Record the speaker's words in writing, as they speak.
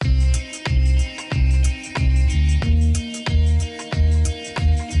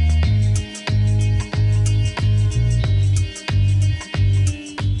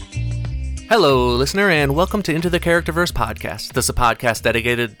Hello, listener, and welcome to Into the Characterverse podcast. This is a podcast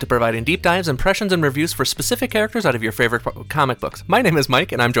dedicated to providing deep dives, impressions, and reviews for specific characters out of your favorite comic books. My name is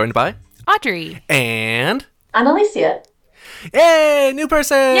Mike, and I'm joined by... Audrey. And... I'm Alicia. Yay! New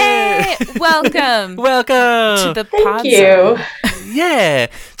person! Yay! Welcome! Welcome! To the Thank you. Yeah!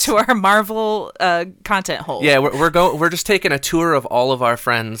 To our Marvel content hole. Yeah, we're just taking a tour of all of our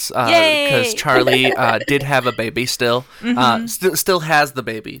friends because Charlie did have a baby still. Still has the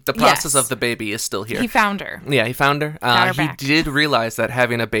baby. The process of the baby is still here. He found her. Yeah, he found her. Got her he back. did realize that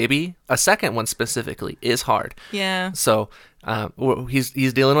having a baby, a second one specifically, is hard. Yeah. So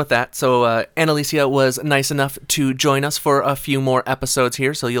he's dealing with that. So Annalicia was nice enough to join us for a few more episodes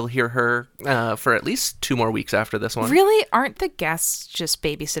here. So you'll hear her for at least 2 more weeks after this one. Really? Aren't the guests just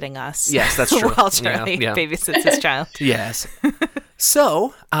babysitting us? Yes, that's true. While Charlie babysits his child. Yes.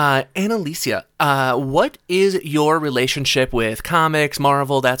 So, Annalicia, what is your relationship with comics,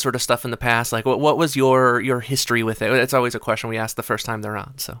 Marvel, that sort of stuff in the past? Like, what was your history with it? It's always a question we ask the first time they're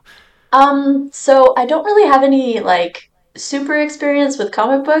on. So I don't really have any, super experience with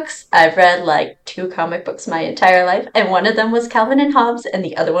comic books. I've read, 2 comic books my entire life, and one of them was Calvin and Hobbes, and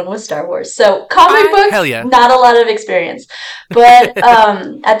the other one was Star Wars. So, comic books, hell yeah. not a lot of experience. But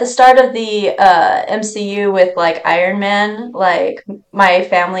at the start of the MCU with, Iron Man, my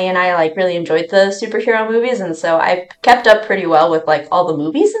family and I, really enjoyed the superhero movies, and so I kept up pretty well with, all the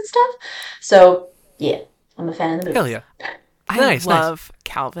movies and stuff. So, yeah, I'm a fan of the movies. hell yeah. I love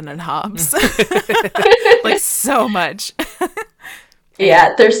Calvin and Hobbes. So much.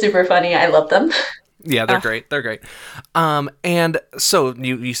 Yeah, they're super funny. I love them. Yeah, they're great. They're great. And so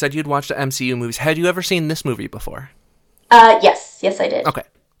you said you'd watched the MCU movies. Had you ever seen this movie before? Yes, I did. Okay.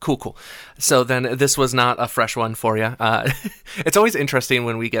 Cool. So then this was not a fresh one for you. It's always interesting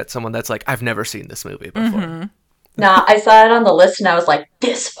when we get someone that's like, I've never seen this movie before. Mm-hmm. Nah, I saw it on the list and I was like,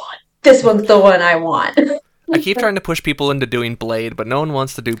 this one's the one I want. I keep trying to push people into doing Blade, but no one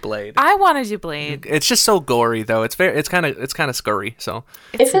wants to do Blade. I want to do Blade. It's just so gory, though. It's kind of scurry. So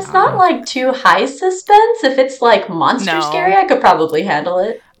if it's not too high suspense, if it's monster scary, I could probably handle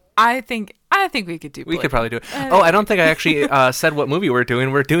it. I think we could do Blade. We could probably do it. I don't think I actually said what movie we're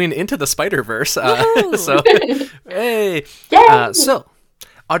doing. We're doing Into the Spiderverse. So hey, Yay! So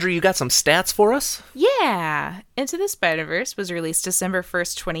Audrey, you got some stats for us? Yeah, Into the Spiderverse was released December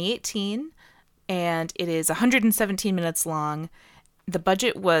 1st, 2018. And it is 117 minutes long. The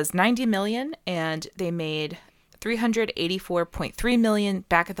budget was $90 million, and they made $384.3 million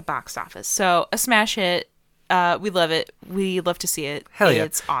back at the box office. So a smash hit. We love it. We love to see it. Hell yeah.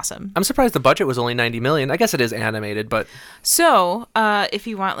 It's awesome. I'm surprised the budget was only $90 million. I guess it is animated, but... So, if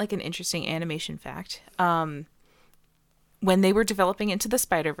you want an interesting animation fact, when they were developing Into the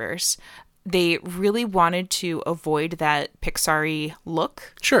Spider-Verse, they really wanted to avoid that Pixar-y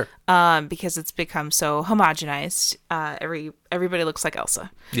look. Sure. Because it's become so homogenized. Everybody looks like Elsa.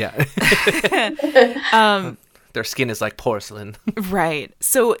 Yeah. Their skin is like porcelain. Right.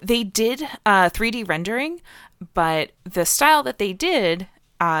 So they did 3D rendering, but the style that they did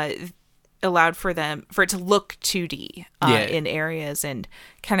allowed for it to look 2D in areas and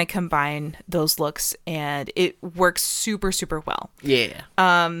kind of combine those looks, and it works super, super well. Yeah.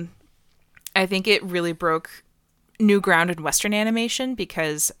 I think it really broke new ground in Western animation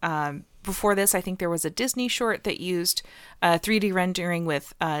because before this, I think there was a Disney short that used 3D rendering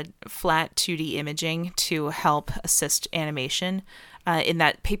with flat 2D imaging to help assist animation in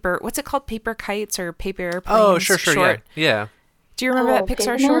that paper. What's it called? Paper kites or paper airplanes? Oh, sure. Short. Yeah. Do you remember that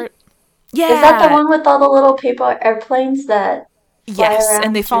Pixar short? Yeah. Is that the one with all the little paper airplanes that fly around?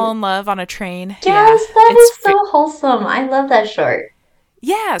 And they fall in love on a train. Yes, that is so wholesome. I love that short.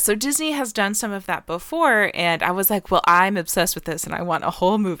 Yeah, so Disney has done some of that before, and I was like, well, I'm obsessed with this, and I want a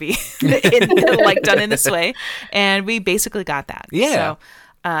whole movie done in this way, and we basically got that. Yeah.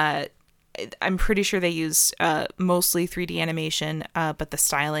 So I'm pretty sure they used mostly 3D animation, but the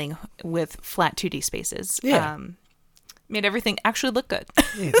styling with flat 2D spaces made everything actually look good.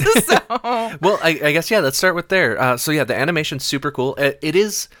 Well, I guess, let's start with there. The animation's super cool. It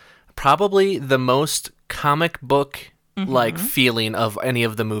is probably the most comic book feeling of any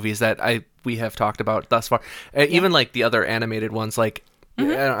of the movies that we have talked about thus far. Even the other animated ones, I don't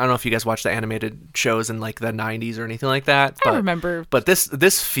know if you guys watch the animated shows in the 90s or anything like that. I remember. But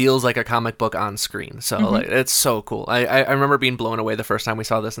this feels like a comic book on screen. So it's so cool. I remember being blown away the first time we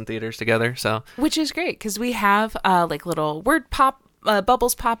saw this in theaters together. So which is great because we have little word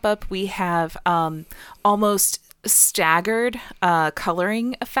bubbles pop up. We have almost staggered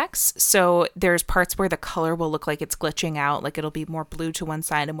coloring effects. So there's parts where the color will look like it's glitching out, like it'll be more blue to one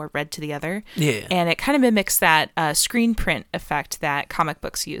side and more red to the other. Yeah. And it kind of mimics that screen print effect that comic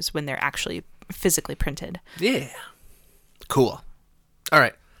books use when they're actually physically printed. Yeah. Cool. All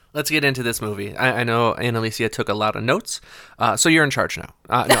right. Let's get into this movie. I know Annalicia took a lot of notes, so you're in charge now.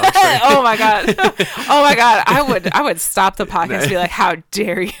 No, I'm sorry. Oh my god! Oh my god! I would stop the podcast and be like, "How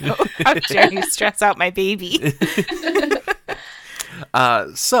dare you? How dare you stress out my baby?"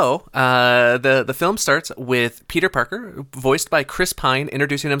 The film starts with Peter Parker, voiced by Chris Pine,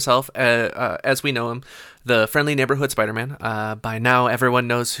 introducing himself as we know him, the friendly neighborhood Spider-Man. By now, everyone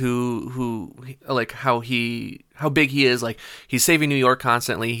knows how big he is. Like, he's saving New York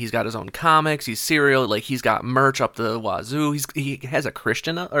constantly. He's got his own comics. He's cereal. Like, he's got merch up the wazoo. He has a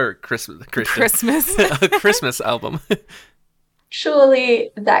Christmas a Christmas album. Actually,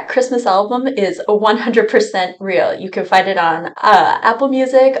 that Christmas album is 100% real. You can find it on Apple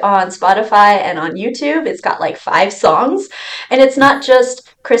Music, on Spotify, and on YouTube. It's got like 5 songs. And it's not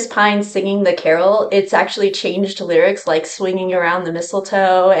just Chris Pine singing the carol. It's actually changed lyrics like swinging around the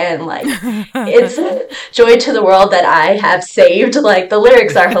mistletoe and like it's joy to the world that I have saved. Like, the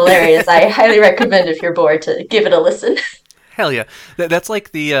lyrics are hilarious. I highly recommend, if you're bored, to give it a listen. Hell yeah. That's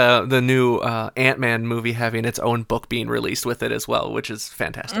like the new Ant-Man movie having its own book being released with it as well, which is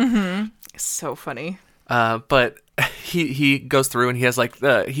fantastic. Mm-hmm. So funny. But he goes through and he has like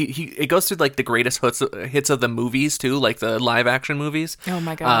it goes through like the greatest hits of the movies too, like the live action movies. Oh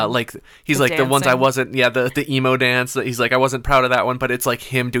my god! Like he's like dancing. The ones I wasn't. Yeah, the emo dance. He's like, I wasn't proud of that one, but it's like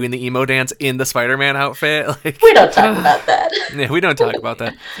him doing the emo dance in the Spider-Man outfit. Like, we don't talk about that. Yeah, we don't talk about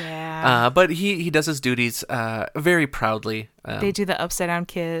that. Yeah. But he does his duties very proudly. They do the upside down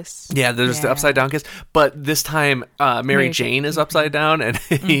kiss. Yeah, there's the upside down kiss, but this time Mary Jane is upside down and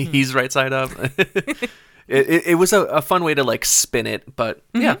he's right side up. It was a fun way to like spin it, but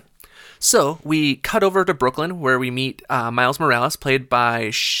yeah. So we cut over to Brooklyn where we meet Miles Morales, played by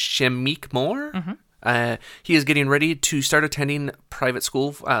Shameik Moore. He is getting ready to start attending private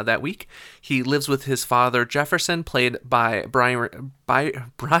school that week. He lives with his father Jefferson, played by Brian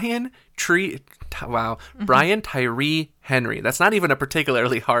Tyree Henry. That's not even a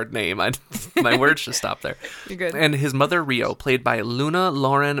particularly hard name. My words should stop there. You're good. And his mother Rio, played by Luna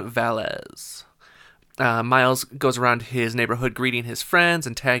Lauren Velez. Miles goes around his neighborhood greeting his friends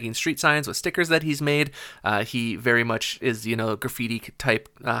and tagging street signs with stickers that he's made. He very much is, a graffiti type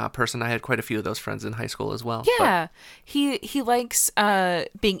person. I had quite a few of those friends in high school as well. Yeah, he likes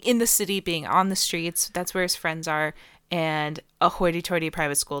being in the city, being on the streets. That's where his friends are. And a hoity-toity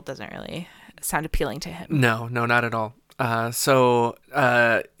private school doesn't really sound appealing to him. No, not at all. So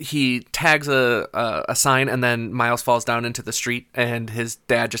he tags a sign, and then Miles falls down into the street, and his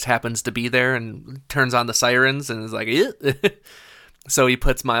dad just happens to be there and turns on the sirens and is like, eh. So he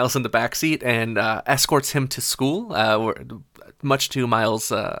puts Miles in the backseat and escorts him to school, much to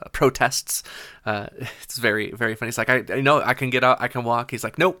Miles' protests. It's very, very funny. He's like, I know I can get out, I can walk. He's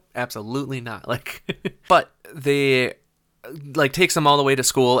like, nope, absolutely not. Like, but they like takes him all the way to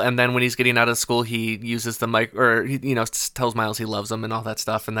school, and then when he's getting out of school, he uses the mic, or he, tells Miles he loves him and all that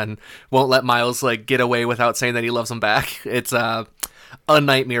stuff, and then won't let Miles like get away without saying that he loves him back. It's a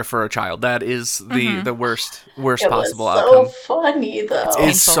nightmare for a child. That is the worst possible outcome. So funny though.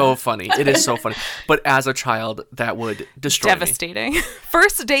 It's so funny. It is so funny. But as a child, that would destroy Devastating. Me.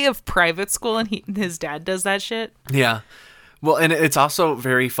 First day of private school, and his dad does that shit. Yeah. Well, and it's also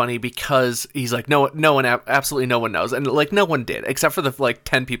very funny because he's like, absolutely no one knows. And like, no one did, except for the like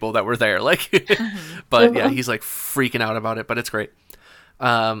 10 people that were there. Like, but yeah, he's like freaking out about it, but it's great.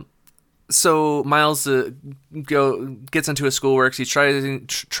 So Miles gets into his schoolwork. He's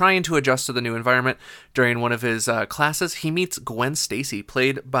trying to adjust to the new environment. During one of his classes, he meets Gwen Stacy,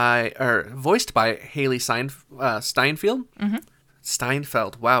 voiced by Haley Steinfeld.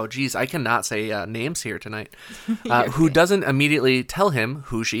 Steinfeld. Wow, geez, I cannot say names here tonight. Who doesn't immediately tell him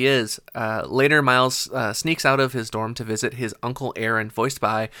who she is. Later, Miles sneaks out of his dorm to visit his Uncle Aaron, voiced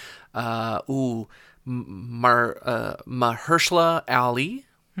by Mahershala Ali.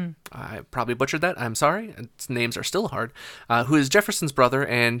 I probably butchered that. I'm sorry. Its names are still hard. Who is Jefferson's brother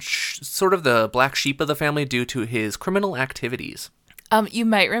and sort of the black sheep of the family due to his criminal activities. You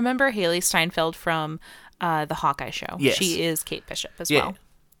might remember Haley Steinfeld from the Hawkeye show. Yes. She is Kate Bishop as well.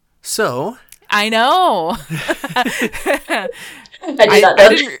 So I know. I did not know.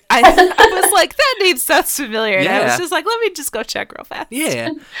 I was like, that name sounds familiar. And Yeah. I was just like, let me just go check real fast.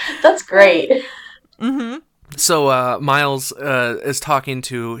 Yeah. That's great. So Miles is talking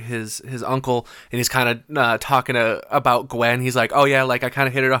to his uncle, and he's kind of talking about Gwen. He's like, "Oh yeah, like I kind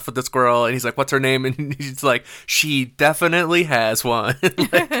of hit it off with this girl," and he's like, "What's her name?" And he's like, "She definitely has one."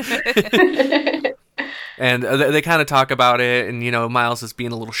 And they kind of talk about it, and Miles is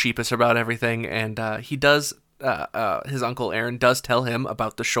being a little sheepish about everything, and he does. His uncle Aaron does tell him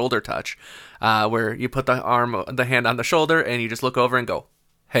about the shoulder touch, where you put the hand on the shoulder, and you just look over and go,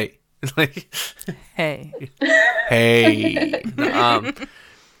 "Hey." Like, hey.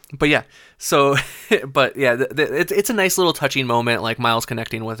 But yeah, so but yeah, it's a nice little touching moment, like Miles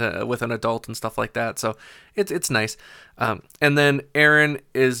connecting with an adult and stuff like that. So it's nice. And then Aaron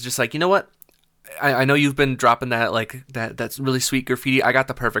is just like, you know what? I know you've been dropping that, like that's really sweet graffiti. I got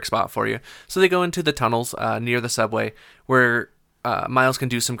the perfect spot for you. So they go into the tunnels near the subway where Miles can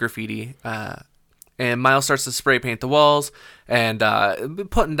do some graffiti. And Miles starts to spray paint the walls and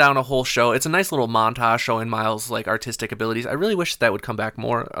putting down a whole show. It's a nice little montage showing Miles' like artistic abilities. I really wish that would come back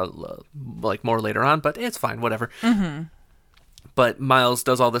more, more later on, but it's fine, whatever. Mm-hmm. But Miles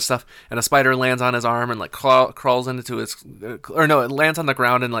does all this stuff, and a spider lands on his arm and like crawls into his, or no, it lands on the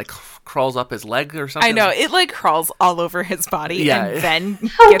ground and like crawls up his leg or something. I know, it like crawls all over his body, and then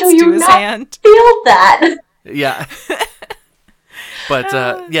How gets do you to his not hand. Feel that? Yeah. But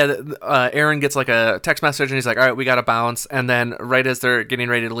Aaron gets like a text message, and he's like, "All right, we gotta bounce." And then right as they're getting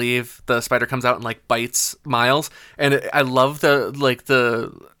ready to leave, the spider comes out and like bites Miles. And I love how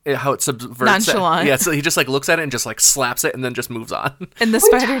it subverts nonchalant. It. Yeah, so he just like looks at it and just like slaps it, and then just moves on. And the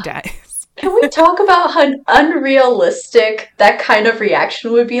spider dies. Can we talk about how unrealistic that kind of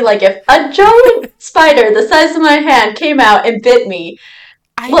reaction would be? Like if a giant spider the size of my hand came out and bit me,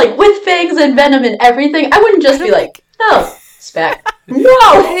 like with fangs and venom and everything, I wouldn't just be like, "Oh, spec."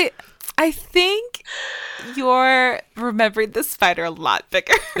 No! I think you're remembering the spider a lot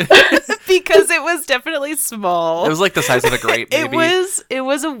bigger because it was definitely small. It was like the size of a grape, maybe. It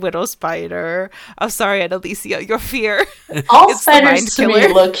was a widow spider. I'm sorry, Annalicia, your fear. All spiders to me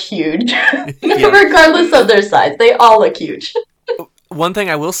look huge. Regardless of their size, they all look huge. One thing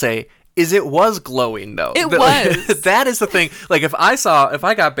I will say is it was glowing, though. It was. That is the thing. Like, if I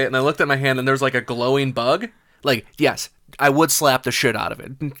got bit and I looked at my hand and there's like a glowing bug, like, yes, I would slap the shit out of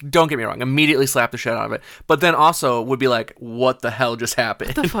it. Don't get me wrong. Immediately slap the shit out of it. But then also would be like, what the hell just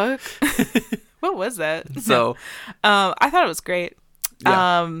happened? What the fuck? What was that? So, I thought it was great.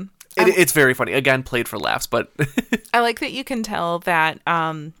 Yeah. It's very funny. Again, played for laughs, but I like that you can tell that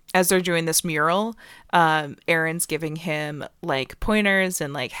as they're doing this mural, Aaron's giving him like pointers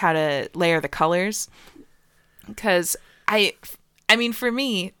and like how to layer the colors. Because I mean, for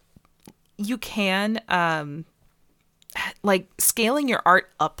me, you can like scaling your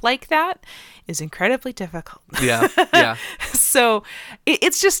art up like that is incredibly difficult. Yeah. So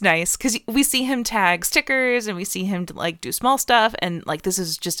it's just nice because we see him tag stickers and we see him like do small stuff, and like this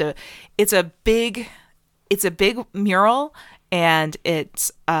is just it's a big mural, and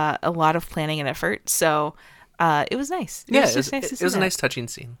it's a lot of planning and effort. So it was nice. It was just nice to see. It was a nice touching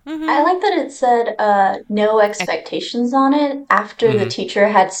scene. Mm-hmm. I like that it said no expectations on it after the teacher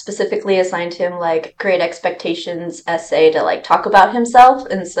had specifically assigned him like great expectations essay to like talk about himself,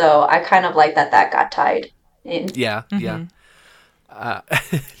 and so I kind of like that got tied in. Yeah.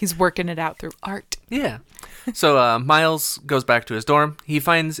 He's working it out through art. Yeah. So Miles goes back to his dorm. He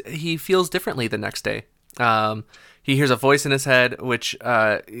feels differently the next day. He hears a voice in his head, which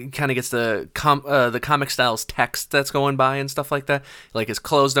kind of gets the comic style's text that's going by and stuff like that. Like his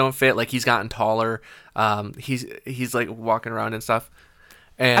clothes don't fit. Like he's gotten taller. He's like walking around and stuff.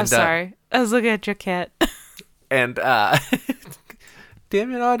 And I'm sorry, I was looking at your cat. And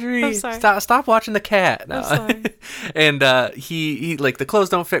damn it, Audrey! I'm sorry. Stop watching the cat. No. I'm sorry. And he like the clothes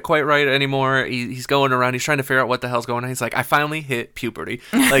don't fit quite right anymore. He's going around. He's trying to figure out what the hell's going on. He's like, I finally hit puberty.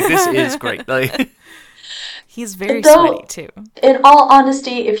 Like this is great. Like. He's very sweaty too. In all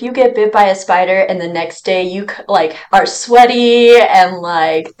honesty, if you get bit by a spider and the next day you like are sweaty and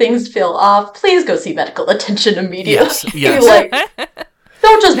like things feel off, please go see medical attention immediately. Yes. Like,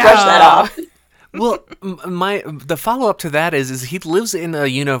 don't just brush that off. Well, the follow up to that is he lives in a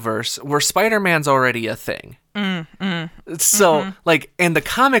universe where Spider-Man's already a thing. So like, and the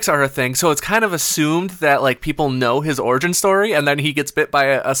comics are a thing, so it's kind of assumed that like people know his origin story, and then he gets bit by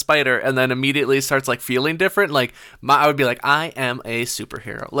a spider and then immediately starts like feeling different. Like I would be like, I am a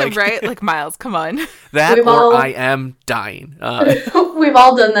superhero, like right, like Miles, come on, that I am dying. We've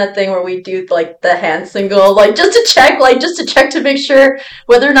all done that thing where we do like the hand signal, like just to check to make sure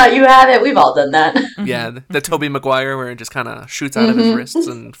whether or not you have it. We've all done that. Yeah, the Tobey Maguire where it just kind of shoots out of his wrists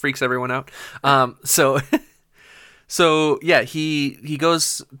and freaks everyone out. So yeah, he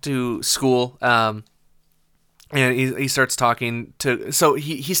goes to school, And he starts talking to, so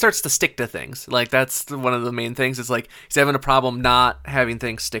he starts to stick to things. Like, that's one of the main things. It's like he's having a problem not having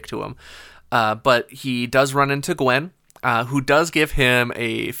things stick to him. But he does run into Gwen, who does give him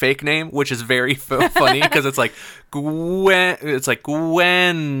a fake name, which is very funny because it's like Gwen. It's like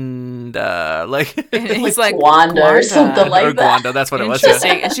Gwenda, like And he's like Wanda or something like or that. Gwanda. That's what it was.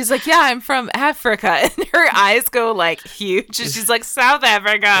 Interesting. And she's like, yeah, I'm from Africa. And her eyes go like huge. And she's like, South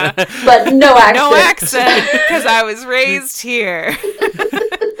Africa. But no accent. No accent because I was raised here.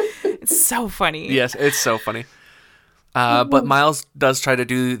 It's so funny. Yes, it's so funny. But Miles does try to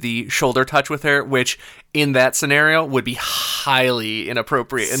do the shoulder touch with her, which in that scenario would be highly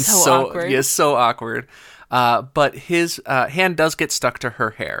inappropriate and So awkward. Yes, so awkward. But his hand does get stuck to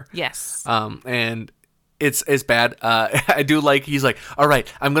her hair. Yes. And it's bad. I do like, he's like, all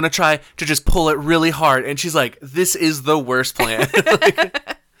right, I'm going to try to just pull it really hard. And she's like, this is the worst plan.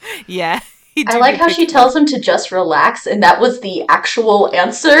 Yeah. I like how she tells him to just relax, and that was the actual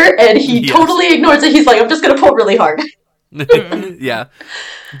answer, and he totally ignores it. He's like, I'm just going to pull really hard. Yeah.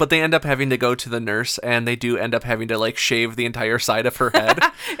 But they end up having to go to the nurse, and they do end up having to, like, shave the entire side of her head.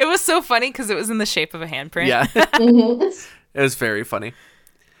 It was so funny because it was in the shape of a handprint. Yeah. It was very funny.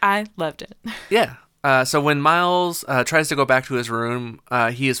 I loved it. Yeah. So when Miles tries to go back to his room,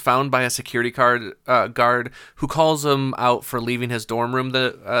 he is found by a security guard who calls him out for leaving his dorm room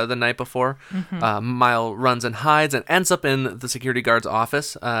the night before. Miles runs and hides and ends up in the security guard's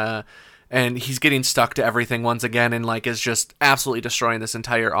office. And he's getting stuck to everything once again, and like is just absolutely destroying this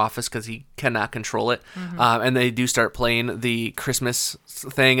entire office because he cannot control it. And they do start playing the Christmas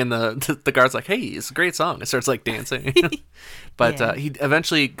thing, and the guard's like, "Hey, it's a great song." It starts like dancing, but he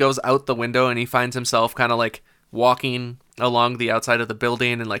eventually goes out the window, and he finds himself kind of like walking along the outside of the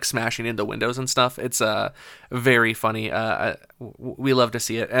building and like smashing into windows and stuff. It's very funny. We love to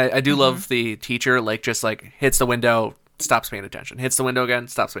see it. I do love the teacher like just like hits the window, stops paying attention, hits the window again,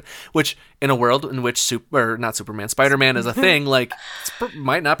 stops paying, which in a world in which Spider-Man is a thing, like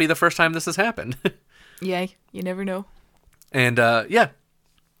might not be the first time this has happened. Yeah, you never know. And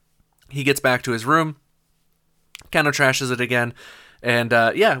he gets back to his room, kind of trashes it again, and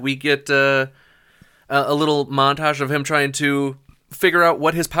we get a little montage of him trying to figure out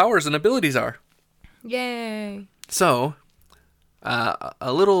what his powers and abilities are. Yay. So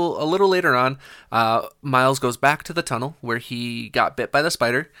a little later on, Miles goes back to the tunnel where he got bit by the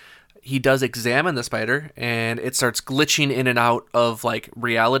spider. He does examine the spider, and it starts glitching in and out of like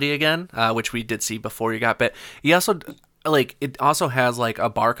reality again, which we did see before he got bit. He also it also has like a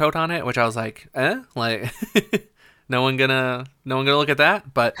barcode on it, which I was like, like no one gonna look at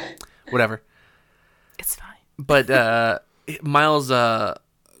that, but whatever. It's fine. But Miles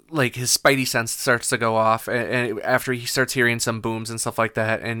like his spidey sense starts to go off, and after he starts hearing some booms and stuff like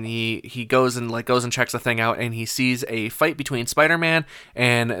that, and he goes and checks the thing out, and he sees a fight between Spider-Man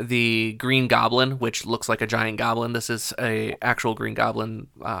and the Green Goblin, which looks like a giant goblin. This is a actual Green Goblin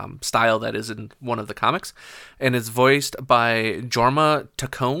style that is in one of the comics, and is voiced by Jorma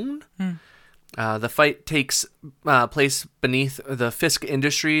Taccone. The fight takes place beneath the Fisk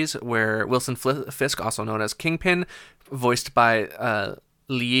Industries, where Wilson Fisk, also known as Kingpin, voiced by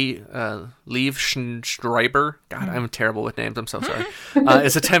Liev Schreiber, God, I'm terrible with names, I'm so sorry,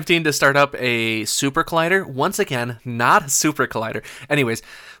 is attempting to start up a super collider. Once again, not a super collider. Anyways,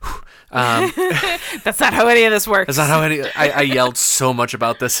 that's not how any of this works. That's not how I yelled so much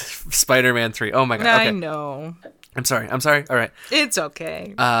about this Spider-Man 3. Oh my God. Okay. I know. I'm sorry. All right. It's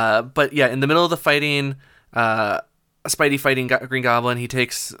okay. But yeah, in the middle of the fighting, Spidey fighting Green Goblin, he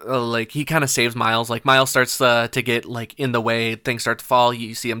takes he kind of saves Miles. Like Miles starts to get like in the way, things start to fall.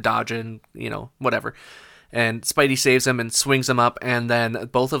 You see him dodging, whatever. And Spidey saves him and swings him up, and then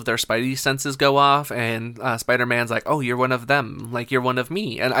both of their Spidey senses go off, and Spider-Man's like, "Oh, you're one of them. Like you're one of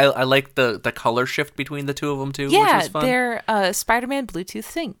me." And I like the color shift between the two of them too. Yeah, which was fun. they're Spider-Man Bluetooth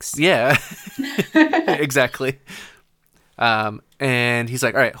syncs. Yeah, exactly. And he's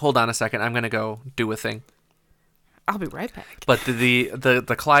like, "All right, hold on a second. I'm gonna go do a thing." I'll be right back. But the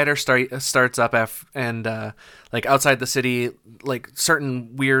collider starts up and like outside the city, like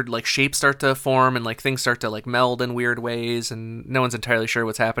certain weird like shapes start to form, and like things start to like meld in weird ways, and no one's entirely sure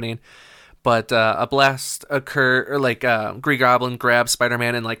what's happening. But a blast Green Goblin grabs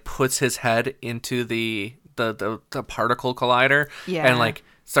Spider-Man and like puts his head into the particle collider, and like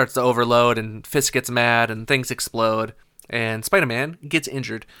starts to overload, and Fisk gets mad, and things explode, and Spider-Man gets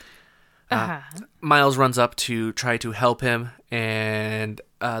injured. Miles runs up to try to help him, and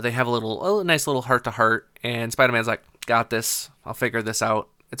they have a nice little heart-to-heart, and Spider-Man's like, "Got this. I'll figure this out.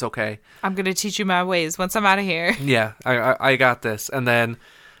 It's okay. I'm going to teach you my ways once I'm out of here." Yeah, I got this. And then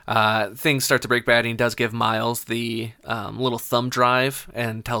things start to break bad, and he does give Miles the little thumb drive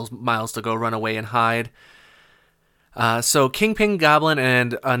and tells Miles to go run away and hide. So Kingpin, Goblin,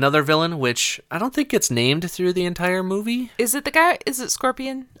 and another villain, which I don't think gets named through the entire movie. Is it the guy? Is it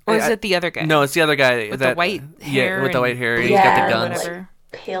Scorpion? Or is it the other guy? No, it's the other guy. With the white hair. Yeah, with the white hair. He's yeah, got the guns. Whatever.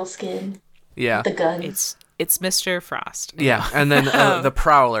 Pale skin. Yeah. The guns. It's Mr. Frost. Yeah, and then the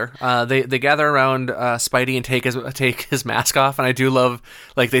Prowler. They gather around Spidey and take his mask off, and I do love,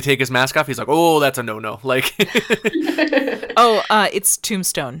 like, they take his mask off. He's like, "Oh, that's a no-no." Like, it's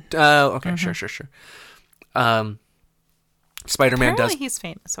Tombstone. Okay, sure. Spider-Man Apparently he's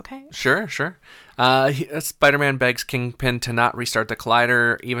famous. Okay. Sure. Spider-Man begs Kingpin to not restart the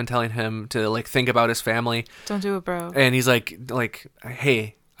collider, even telling him to, like, think about his family. Don't do it, bro. And he's like,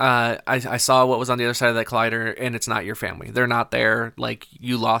 hey. I saw what was on the other side of that collider, and it's not your family. They're not there. Like,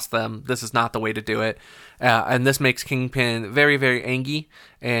 you lost them. This is not the way to do it. And this makes Kingpin very, very angry,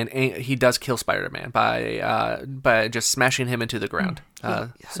 and he does kill Spider-Man by just smashing him into the ground.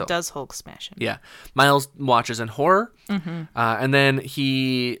 He does Hulk smash him. Yeah. Miles watches in horror, and then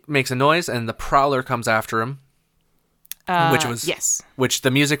he makes a noise, and the Prowler comes after him. Which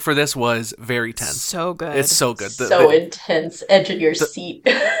the music for this was very tense. So good. It's so good. Intense. Edge of your seat.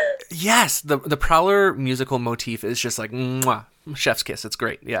 Yes, the Prowler musical motif is just like mwah, chef's kiss. It's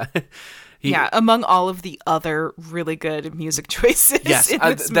great. Yeah. Among all of the other really good music choices. Yes,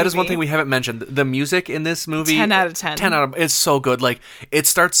 that is one thing we haven't mentioned. The music in this movie, 10 out of 10. 10 out of it's so good. Like, it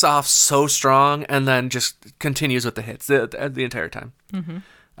starts off so strong and then just continues with the hits the entire time.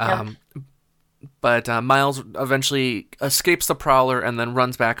 But Miles eventually escapes the Prowler and then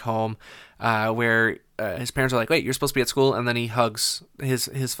runs back home, where his parents are like, "Wait, you're supposed to be at school," and then he hugs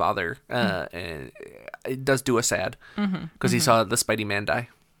his father, and it does do a sad because he saw the Spidey Man die.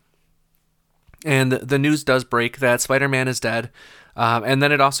 And the news does break that Spider-Man is dead, and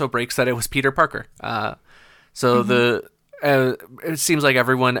then it also breaks that it was Peter Parker. It seems like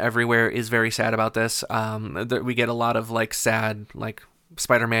everyone everywhere is very sad about this. We get a lot of, like, sad, like,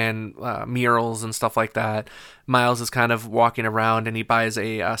 Spider-Man murals and stuff like that. Miles is kind of walking around, and he buys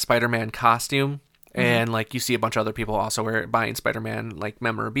a Spider-Man costume, and, like, you see a bunch of other people also buying Spider-Man, like,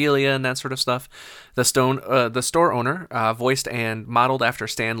 memorabilia and that sort of stuff. The store owner, voiced and modeled after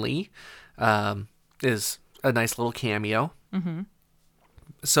Stan Lee, is a nice little cameo.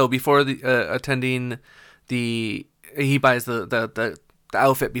 So before attending he buys the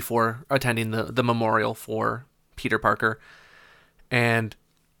outfit before attending the memorial for Peter Parker. And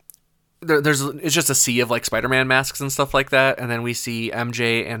it's just a sea of, like, Spider-Man masks and stuff like that. And then we see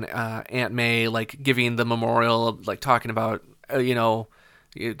MJ and Aunt May, like, giving the memorial, like, talking about,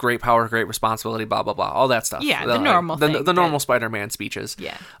 great power, great responsibility, blah, blah, blah, all that stuff. Yeah, the normal thing. The normal Spider-Man speeches.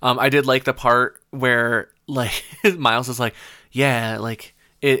 Yeah. I did like the part where, like, Miles is like, yeah, like,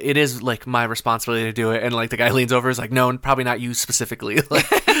 it is, like, my responsibility to do it. And, like, the guy leans over and is like, no, probably not you specifically.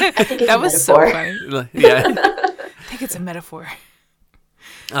 Like, I think it's that a was metaphor. so funny. Yeah. I think it's a metaphor.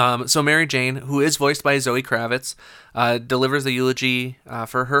 So Mary Jane, who is voiced by Zoe Kravitz, delivers the eulogy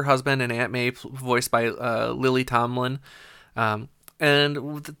for her husband, and Aunt May, voiced by Lily Tomlin. And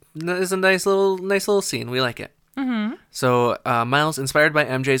it's a nice little scene. We like it. So Miles, inspired by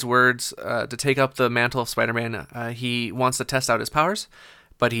MJ's words to take up the mantle of Spider-Man, he wants to test out his powers,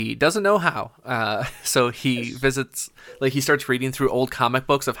 but he doesn't know how. So he he starts reading through old comic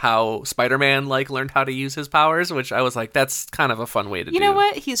books of how Spider-Man, like, learned how to use his powers, which I was like, that's kind of a fun way to do. You know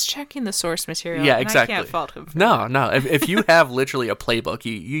what? He's checking the source material. Yeah, exactly. I can't fault him for that. No. If you have literally a playbook,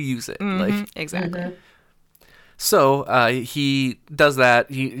 you use it. Exactly. So he does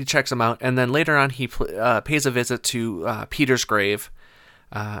that. He checks him out, and then later on, he pays a visit to Peter's grave.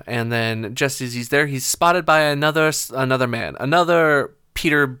 And then just as he's there, he's spotted by another man, another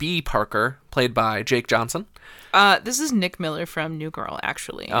Peter B. Parker, played by Jake Johnson. This is Nick Miller from New Girl,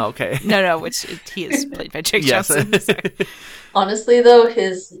 actually. Oh, okay. No, he is played by Jake Johnson. Honestly, though,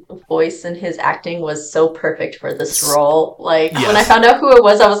 his voice and his acting was so perfect for this role. Like, when I found out who it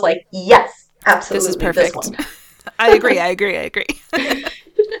was, I was like, yes, absolutely, this is perfect. This one. I agree.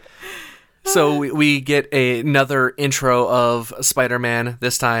 So we get another intro of Spider-Man,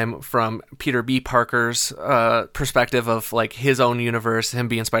 this time from Peter B. Parker's perspective of, like, his own universe, him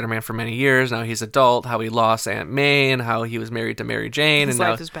being Spider-Man for many years. Now he's adult, how he lost Aunt May, and how he was married to Mary Jane. His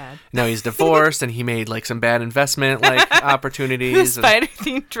life is bad. Now he's divorced, and he made, like, some bad investment, like, opportunities. The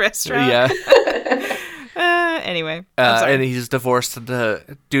spider-themed restaurant. Yeah. Anyway, and he's divorced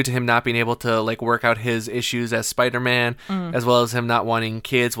due to him not being able to, like, work out his issues as Spider-Man, as well as him not wanting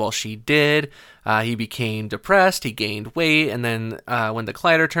kids while she did. He became depressed, he gained weight, and then when the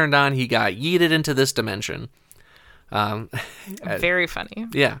collider turned on, he got yeeted into this dimension. Very funny.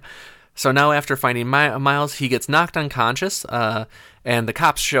 Yeah. So now after finding Miles, he gets knocked unconscious, and the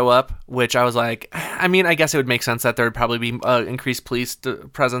cops show up, which I was like, I mean, I guess it would make sense that there would probably be increased police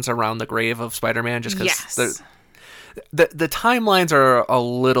presence around the grave of Spider-Man, just because the timelines are a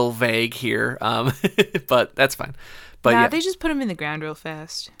little vague here, but that's fine. But yeah, they just put him in the ground real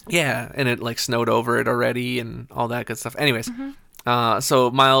fast. Yeah, and it like snowed over it already and all that good stuff. Anyways,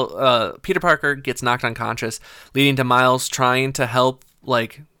 so Peter Parker gets knocked unconscious, leading to Miles trying to help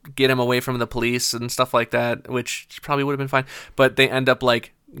like get him away from the police and stuff like that, which probably would have been fine. But they end up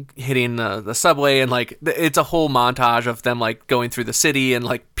like hitting the subway, and like it's a whole montage of them like going through the city and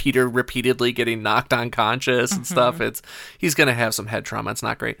like Peter repeatedly getting knocked unconscious and stuff. He's gonna have some head trauma. It's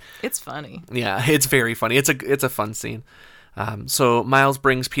not great. It's funny. Yeah, it's very funny. It's a fun scene. So Miles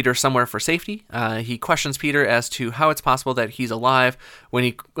brings Peter somewhere for safety. He questions Peter as to how it's possible that he's alive. When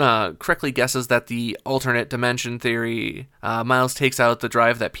he correctly guesses that the alternate dimension theory, Miles takes out the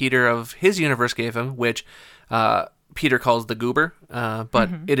drive that Peter of his universe gave him, which Peter calls the goober, but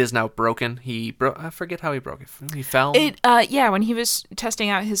it is now broken. I forget how he broke it. He fell? When he was testing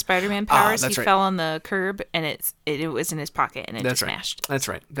out his Spider-Man powers, he fell on the curb, and it was in his pocket, and it just smashed. That's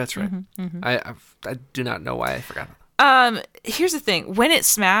right. I do not know why I forgot that. Here's the thing. When it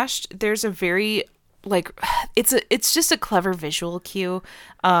smashed, there's a very it's just a clever visual cue.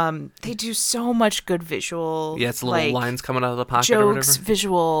 They do so much good visual. Yeah, it's little lines coming out of the pocket jokes, or whatever.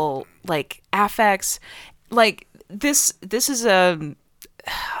 Visual affects. Like this is the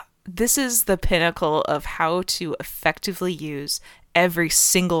pinnacle of how to effectively use every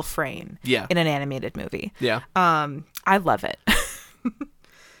single frame in an animated movie. Yeah. I love it.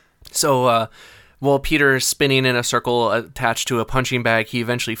 So, while Peter is spinning in a circle attached to a punching bag, he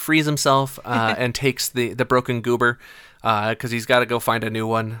eventually frees himself and takes the broken goober because he's got to go find a new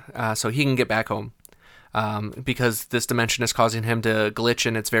one so he can get back home because this dimension is causing him to glitch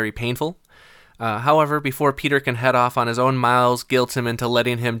and it's very painful. However, before Peter can head off on his own, Miles guilts him into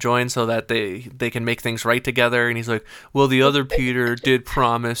letting him join so that they can make things right together. And he's like, well, the other Peter did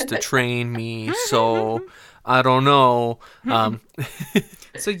promise to train me, so I don't know.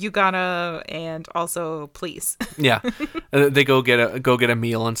 So you gotta, and also please. Yeah, they go get a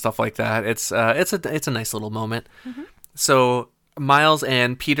meal and stuff like that. It's a nice little moment. So Miles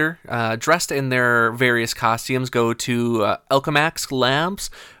and Peter, dressed in their various costumes, go to Alchemax Labs,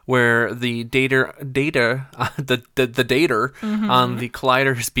 where the data on the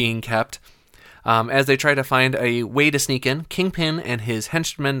collider is being kept. As they try to find a way to sneak in, Kingpin and his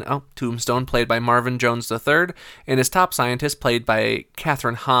henchman, Tombstone, played by Marvin Jones III, and his top scientist, played by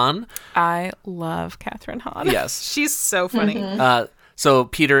Kathryn Hahn. I love Kathryn Hahn. Yes. She's so funny. So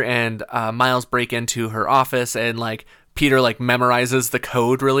Peter and Miles break into her office, and like Peter like memorizes the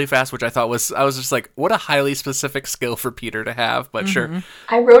code really fast, which I was just like, what a highly specific skill for Peter to have, but sure.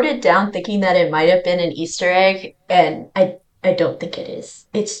 I wrote it down thinking that it might have been an Easter egg, and I don't think it is.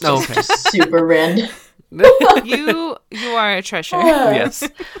 It's just super random. You are a treasure. Yes.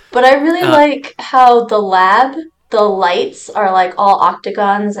 But I really like how the lights are like all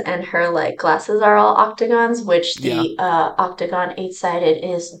octagons and her like glasses are all octagons, which the octagon 8-sided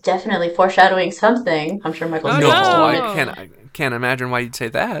is definitely foreshadowing something. I'm sure Michael's I can't imagine why you'd say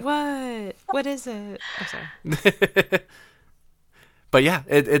that. What is it? I'm sorry. But yeah,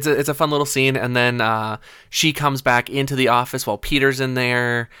 it's a fun little scene, and then she comes back into the office while Peter's in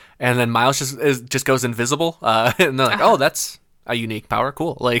there, and then Miles just goes invisible, and they're like, "Oh, that's a unique power,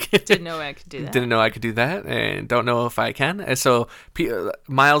 cool!" Like, didn't know I could do that. Didn't know I could do that, and don't know if I can. And so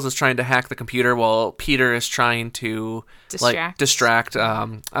Miles is trying to hack the computer while Peter is trying to distract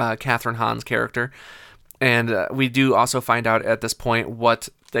Kathryn Hahn's character, and we do also find out at this point what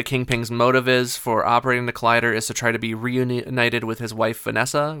the Kingpin's motive is for operating the collider is to try to be reunited with his wife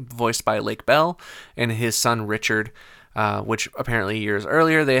Vanessa, voiced by Lake Bell, and his son Richard, which apparently years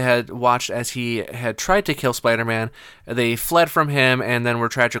earlier they had watched as he had tried to kill Spider-Man. They fled from him and then were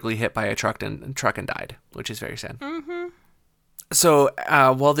tragically hit by a truck and died, which is very sad. So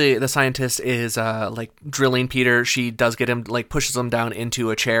while the scientist is like drilling Peter, she does get him, like pushes him down into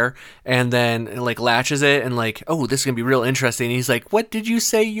a chair and then like latches it and like, oh, this is gonna be real interesting. And he's like, what did you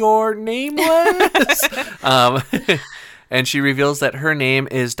say your name was? And she reveals that her name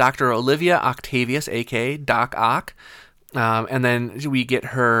is Dr. Olivia Octavius, aka Doc Ock. And then we get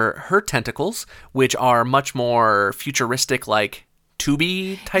her tentacles, which are much more futuristic, like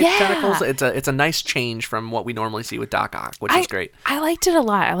tubey type tentacles. It's a nice change from what we normally see with Doc Ock, which is great. I liked it a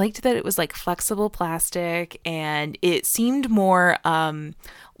lot. I liked that it was like flexible plastic, and it seemed more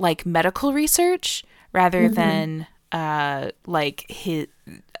like medical research rather than like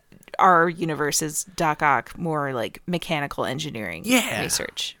our universe is Doc Ock more like mechanical engineering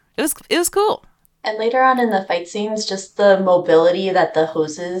research. It was cool. And later on in the fight scenes, just the mobility that the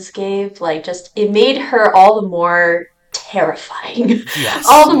hoses gave, like, just, it made her all the more terrifying. Yes.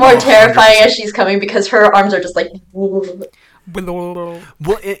 All the more 100%. terrifying as she's coming, because her arms are just like... Well,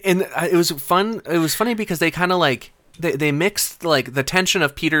 and it was fun. It was funny because they kind of like... They mixed like the tension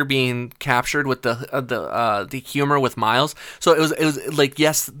of Peter being captured with the humor with Miles. So it was like,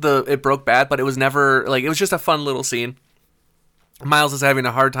 yes, it broke bad, but it was never like, it was just a fun little scene. Miles is having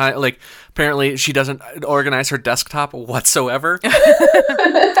a hard time. Like, apparently she doesn't organize her desktop whatsoever.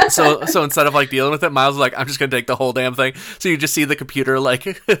 So instead of like dealing with it, Miles is like, I'm just gonna take the whole damn thing. So you just see the computer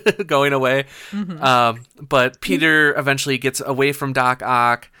like going away. But Peter eventually gets away from Doc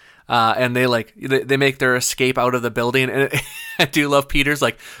Ock. And they make their escape out of the building, and I do love Peter's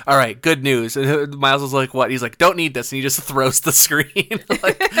like, all right, good news. And Miles was like, what? He's like, don't need this, and he just throws the screen.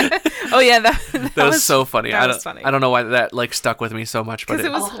 Like, oh yeah, that was so funny. That was funny. I don't know why that like stuck with me so much, but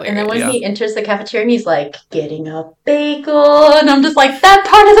it was hilarious. And then when he enters the cafeteria and he's like, getting a bagel, and I'm just like, that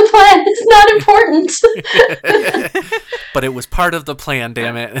part of the plan is not important. But it was part of the plan,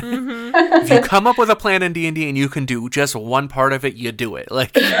 damn it. If you come up with a plan in D&D and you can do just one part of it, you do it.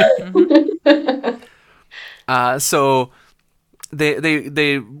 Like, so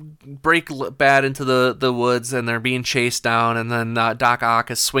they break bad into the woods, and they're being chased down, and then Doc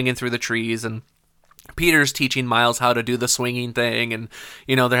Ock is swinging through the trees, and Peter's teaching Miles how to do the swinging thing, and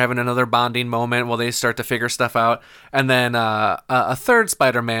they're having another bonding moment while they start to figure stuff out. And then a third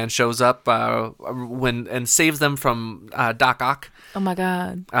Spider-Man shows up and saves them from Doc Ock. Oh my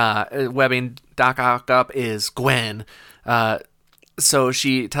god! Webbing Doc Ock up is Gwen. So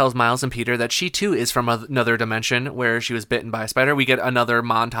she tells Miles and Peter that she too is from another dimension where she was bitten by a spider. We get another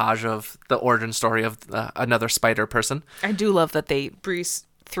montage of the origin story of another spider person. I do love that they breeze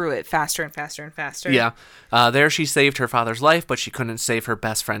through it faster and faster and faster. Yeah. There she saved her father's life, but she couldn't save her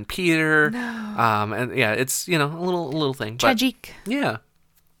best friend Peter. No. And yeah, it's a little thing. Tragic. But, yeah.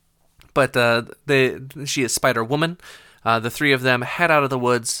 But she is Spider Woman. The three of them head out of the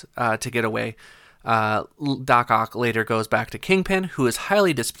woods to get away. Doc Ock later goes back to Kingpin, who is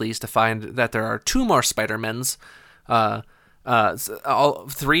highly displeased to find that there are two more Spider-Mens. Two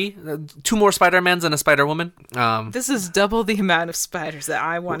more Spider-Mens and a Spider-Woman. This is double the amount of spiders that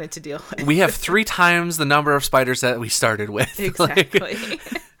I wanted to deal with. We have 3 times the number of spiders that we started with. Exactly.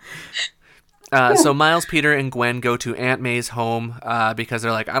 So Miles, Peter, and Gwen go to Aunt May's home because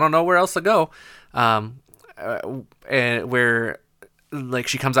they're like, I don't know where else to go. And where like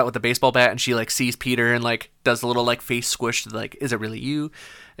she comes out with the baseball bat and she like sees Peter and like does a little like face squish like, is it really you?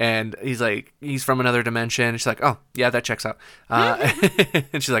 And he's like, he's from another dimension. She's like, oh yeah, that checks out.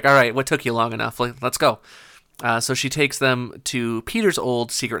 And she's like, all right, what took you long enough? Let's go. So she takes them to Peter's old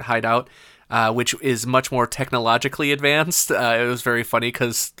secret hideout, which is much more technologically advanced. It was very funny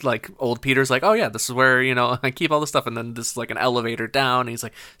because like old Peter's like, oh yeah, this is where I keep all the stuff, and then this is like an elevator down. And he's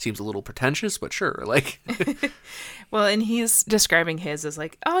like, seems a little pretentious, but sure. Like, well, and he's describing his as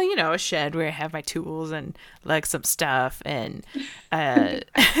like, oh, a shed where I have my tools and like some stuff, and they're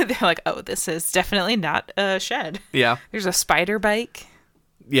like, oh, this is definitely not a shed. Yeah, there's a spider bike.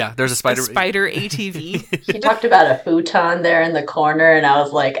 Yeah, there's a spider ATV. He talked about a futon there in the corner, and I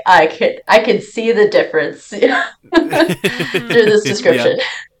was like, I could see the difference through this description.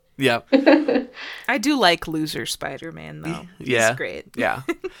 Yeah. I do like loser Spider-Man, though. Yeah. He's great. Yeah.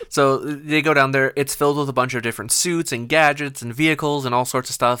 So they go down there. It's filled with a bunch of different suits and gadgets and vehicles and all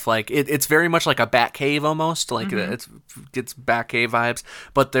sorts of stuff. Like it's very much like a Batcave almost. Like it's Batcave vibes.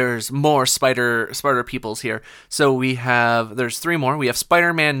 But there's more spider peoples here. So there's 3 more. We have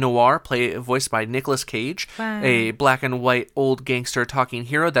Spider-Man Noir, voiced by Nicolas Cage, a black and white old gangster talking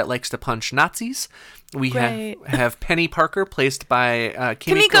hero that likes to punch Nazis. We have Penny Parker, placed by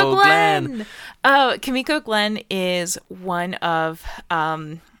Kimiko Glenn. Oh, Kimiko Glenn is one of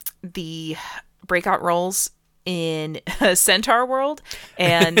the breakout roles in Centaur World,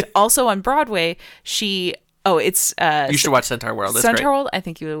 and also on Broadway. It's you should watch Centaur World. That's Centaur great. World. I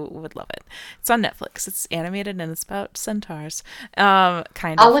think you would love it. It's on Netflix. It's animated and it's about centaurs.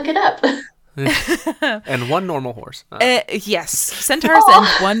 Kind of. I'll look it up. And 1 normal horse. Yes, centaurs and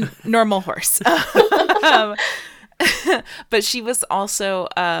 1 normal horse. But she was also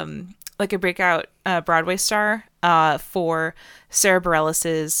like a breakout Broadway star for Sarah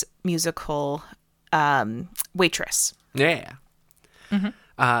Bareilles' musical Waitress. Yeah.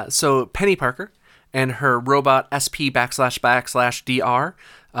 So Penny Parker and her robot SP//DR,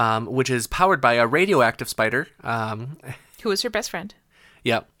 which is powered by a radioactive spider. Who is her best friend.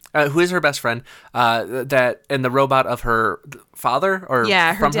 Yep. who is her best friend, that and the robot of her father, or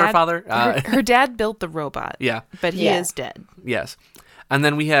from her father. Her dad built the robot. Yeah. But he is dead. Yes. And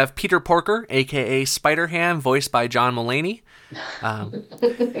then we have Peter Porker, a.k.a. Spider-Ham, voiced by John Mulaney,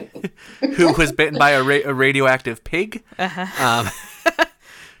 who was bitten by a radioactive pig. But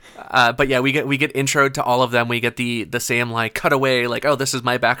yeah, we get introed to all of them. We get the same like cutaway, like, oh, this is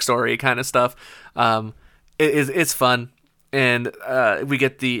my backstory kind of stuff. It's fun, and we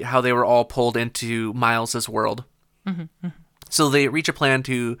get how they were all pulled into Miles's world. So they reach a plan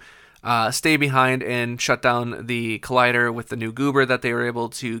to stay behind and shut down the collider with the new goober that they were able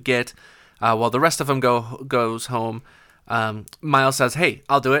to get, while the rest of them goes home. Miles says, "Hey,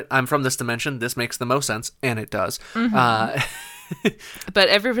 I'll do it. I'm from this dimension. This makes the most sense," and it does. But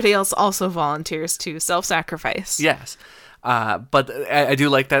everybody else also volunteers to self-sacrifice. Yes. But I do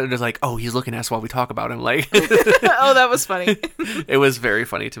like that. It's like, oh, he's looking at us while we talk about him. Like, oh, that was funny. It was very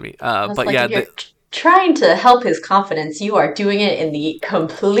funny to me. But like, yeah, if you're trying to help his confidence, you are doing it in the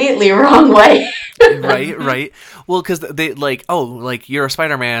completely wrong way. right. Well, because they like, oh, like you're a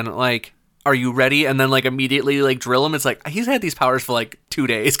Spider-Man, like, are you ready? And then like immediately like drill him. It's like he's had these powers for like 2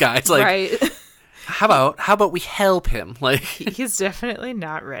 days, guys. Like, right. How about we help him? Like, he's definitely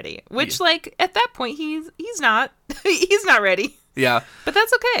not ready. Which, like, at that point, he's not ready. Yeah, but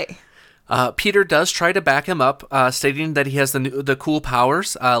that's okay. Peter does try to back him up, stating that he has the cool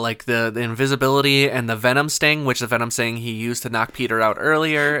powers, like the invisibility and the venom sting, which the venom sting he used to knock Peter out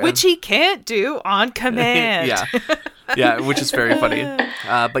earlier, which he can't do on command. yeah, which is very funny.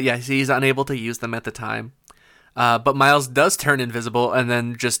 But yeah, he's unable to use them at the time. But Miles does turn invisible and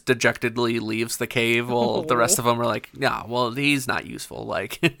then just dejectedly leaves the cave while the rest of them are like, yeah, well, he's not useful.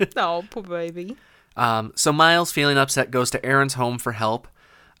 Like, oh, poor baby. So Miles, feeling upset, goes to Aaron's home for help.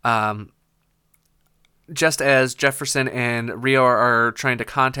 Just as Jefferson and Rio are trying to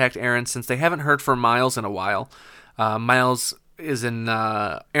contact Aaron since they haven't heard from Miles in a while. Miles is in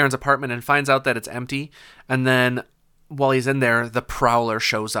Aaron's apartment and finds out that it's empty. And then while he's in there, the Prowler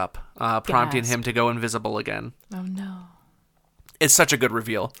shows up, prompting him to go invisible again. Oh, no. It's such a good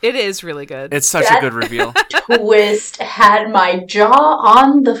reveal. It is really good. It's such a good reveal. Twist had my jaw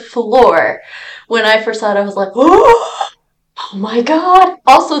on the floor. When I first saw it, I was like, oh my god.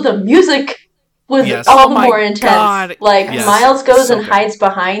 Also, the music was all the more intense. God. Like, Miles goes and hides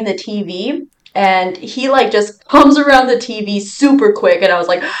behind the TV. And he, like, just comes around the TV super quick. And I was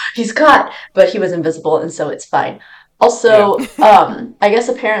like, he's caught. But he was invisible, and so it's fine. Also, I guess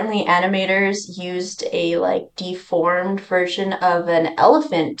apparently animators used a, like, deformed version of an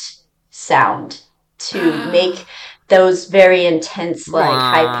elephant sound to make those very intense, like,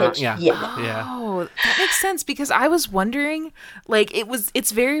 high-pitched... Yeah. Oh, that makes sense, because I was wondering, like,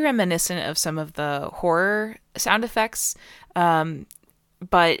 it's very reminiscent of some of the horror sound effects,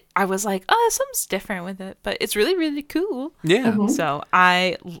 but I was like, oh, something's different with it, but it's really, really cool. Yeah. Mm-hmm. So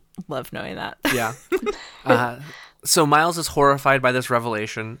I love knowing that. Yeah. So Miles is horrified by this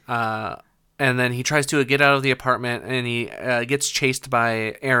revelation, and then he tries to get out of the apartment, and he gets chased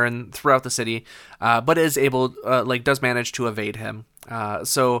by Aaron throughout the city, but is able, does manage to evade him.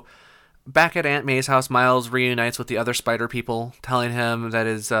 So back at Aunt May's house, Miles reunites with the other spider people, telling him that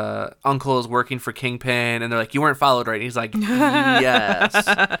his uncle is working for Kingpin, and they're like, "You weren't followed, right?" And he's like, "Yes,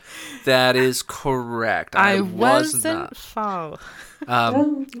 that is correct. I wasn't followed."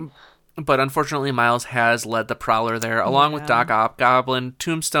 But unfortunately, Miles has led the Prowler there, along with Doc Ock, Goblin,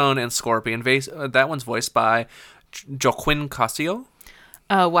 Tombstone, and Scorpion. That one's voiced by Joaquin Cosio.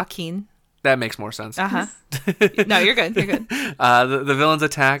 Joaquin. That makes more sense. Uh-huh. No, you're good. You're good. The villains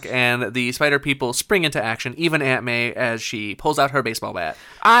attack, and the spider people spring into action, even Aunt May, as she pulls out her baseball bat.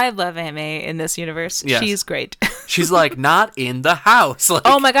 I love Aunt May in this universe. Yes. She's great. She's like, not in the house. Like,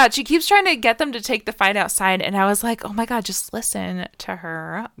 oh my god, she keeps trying to get them to take the fight outside, and I was like, oh my god, just listen to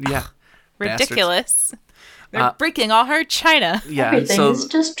her. Yeah. Ridiculous. They're breaking all her china. Yeah. Everything's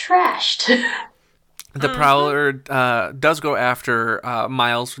just trashed. The Prowler does go after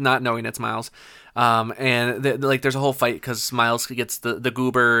Miles, not knowing it's Miles. And there's a whole fight because Miles gets the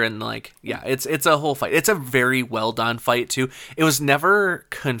goober, and it's a whole fight. It's a very well done fight too. It was never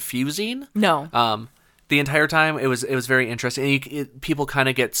confusing. No. The entire time it was very interesting. And people kind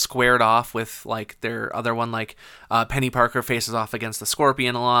of get squared off with like their other one, like Penny Parker faces off against the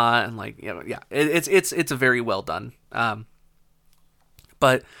Scorpion a lot, and it's a very well done.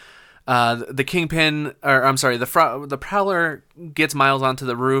 But the Kingpin, or I'm sorry, the Prowler gets Miles onto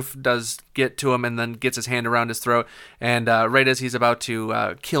the roof, does get to him, and then gets his hand around his throat. And right as he's about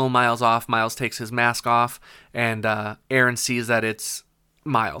to kill Miles off, Miles takes his mask off, and Aaron sees that it's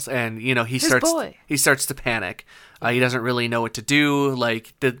Miles, and he boy. starts to panic. He doesn't really know what to do.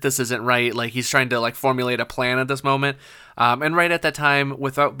 Like this isn't right. Like he's trying to like formulate a plan at this moment. And right at that time,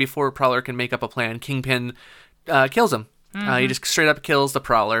 before Prowler can make up a plan, Kingpin kills him. He just straight up kills the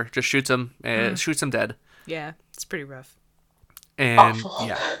Prowler. Just shoots him. Shoots him dead. Yeah, it's pretty rough. And Awful.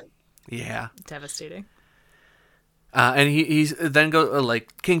 yeah, Devastating. And he's then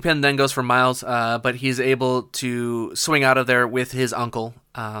Kingpin then goes for Miles, but he's able to swing out of there with his uncle.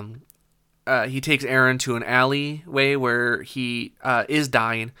 He takes Aaron to an alleyway where he is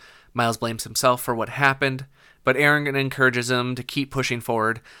dying. Miles blames himself for what happened, but Aaron encourages him to keep pushing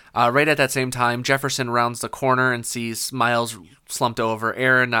forward. Right at that same time, Jefferson rounds the corner and sees Miles slumped over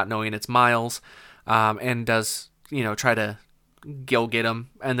Aaron, not knowing it's Miles, and does try to go get him,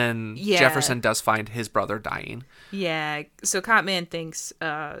 and then Jefferson does find his brother dying. Yeah, so Copman thinks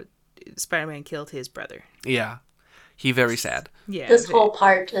Spider-Man killed his brother. Yeah, he very sad. Yeah, this whole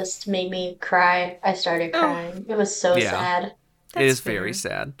part just made me cry. I started crying. It was so sad. It is very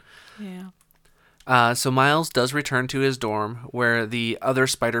sad. Yeah. So Miles does return to his dorm, where the other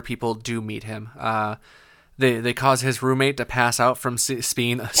spider people do meet him. They cause his roommate to pass out from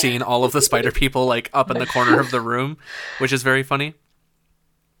seeing all of the spider people like up in the corner of the room, which is very funny.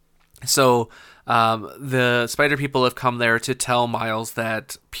 So the spider people have come there to tell Miles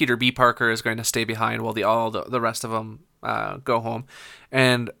that Peter B. Parker is going to stay behind while the rest of them go home.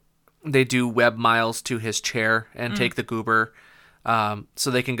 And they do web Miles to his chair and take the goober so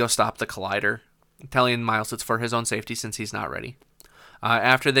they can go stop the collider, telling Miles it's for his own safety since he's not ready.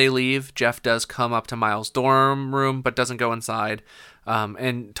 After they leave, Jeff does come up to Miles' dorm room, but doesn't go inside,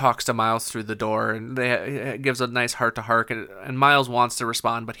 and talks to Miles through the door, and gives a nice heart-to-heart, and Miles wants to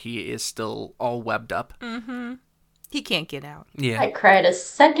respond, but he is still all webbed up. Mm-hmm. He can't get out. Yeah. I cried a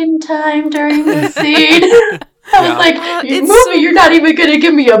second time during this scene. I was like, you're not even going to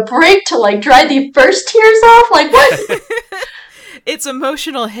give me a break to like dry the first tears off? Like, what? It's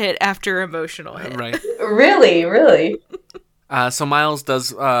emotional hit after emotional hit. Right. Really, really. So Miles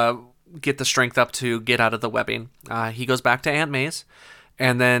does get the strength up to get out of the webbing. He goes back to Aunt May's,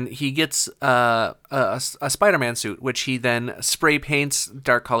 and then he gets a Spider-Man suit, which he then spray paints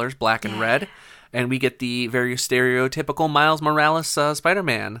dark colors, black and red, and we get the very stereotypical Miles Morales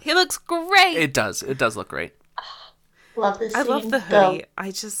Spider-Man. He looks great. It does. It does look great. Love this scene. I love the hoodie.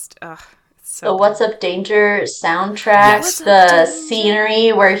 I just... So the What's Up Danger soundtrack, the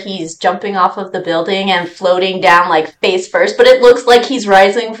scenery where he's jumping off of the building and floating down like face first, but it looks like he's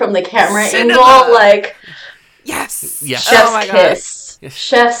rising from the camera angle, like yes. Chef's kiss.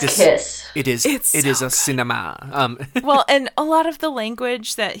 Chef's kiss. It is a cinema. Well, and a lot of the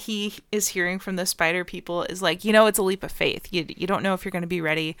language that he is hearing from the spider people is like, it's a leap of faith. You don't know if you're going to be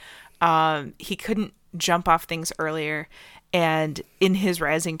ready. He couldn't jump off things earlier. And in his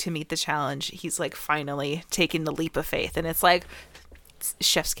rising to meet the challenge, he's like finally taking the leap of faith, and it's like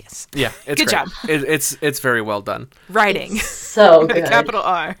chef's kiss. Yeah, it's good great. job. It's very well done. Writing, so good. Capital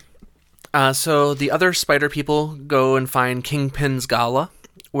R. So the other spider people go and find Kingpin's gala,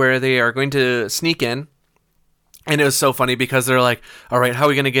 where they are going to sneak in. And it was so funny because they're like, "All right, how are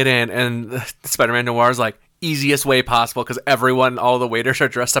we going to get in?" And Spider-Man Noir's like, easiest way possible because all the waiters are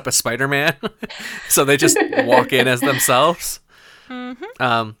dressed up as Spider-Man. So they just walk in as themselves.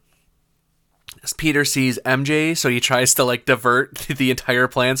 Mm-hmm. Peter sees MJ, so he tries to like divert the entire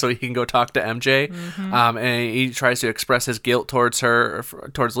plan so he can go talk to MJ. Mm-hmm. And he tries to express his guilt towards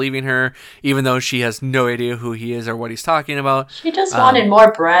leaving her, even though she has no idea who he is or what he's talking about. She just wanted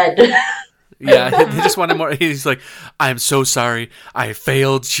more bread. Yeah, he just wanted more. He's like, "I'm so sorry, I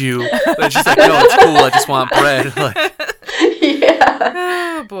failed you." And she's like, "No, it's cool. I just want bread." Like,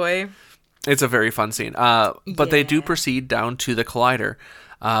 yeah. Oh boy, it's a very fun scene. But they do proceed down to the collider.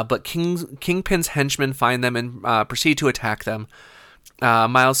 But Kingpin's henchmen find them and proceed to attack them.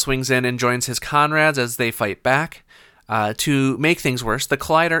 Miles swings in and joins his comrades as they fight back. To make things worse, the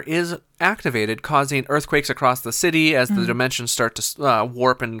collider is activated, causing earthquakes across the city as the dimensions start to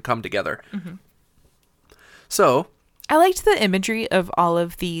warp and come together. Mm-hmm. So, I liked the imagery of all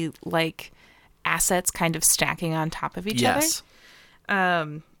of the like assets kind of stacking on top of each other.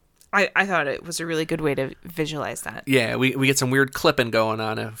 I thought it was a really good way to visualize that. Yeah, we get some weird clipping going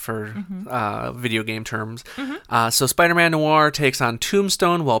on for video game terms. Mm-hmm. So Spider-Man Noir takes on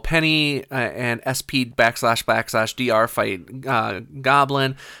Tombstone while Penny and SP //DR fight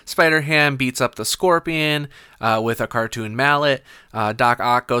Goblin. Spider-Ham beats up the Scorpion with a cartoon mallet. Doc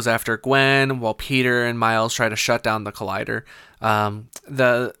Ock goes after Gwen while Peter and Miles try to shut down the collider.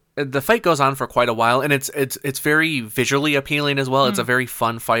 The fight goes on for quite a while, and it's very visually appealing as well. It's a very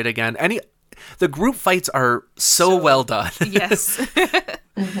fun fight again. The group fights are so well done. Yes.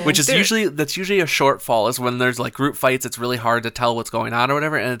 Which is usually a shortfall, is when there's like group fights, it's really hard to tell what's going on or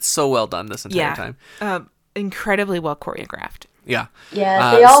whatever, and it's so well done this entire time. Incredibly well choreographed. Yeah.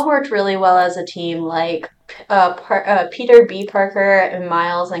 Yeah, they all worked really well as a team. Like Peter B. Parker and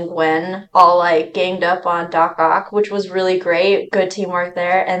Miles and Gwen all like ganged up on Doc Ock, which was really great. Good teamwork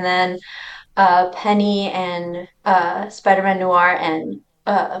there. And then Penny and Spider-Man Noir and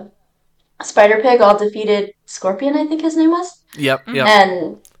Spider-Pig all defeated Scorpion, I think his name was. Yep.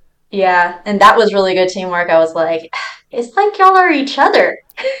 And yeah, and that was really good teamwork. I was like, it's like y'all are each other.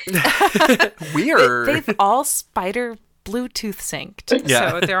 Weird. They've all spider Bluetooth synced.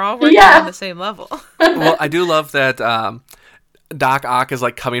 Yeah. So they're all working on the same level. Well, I do love that Doc Ock is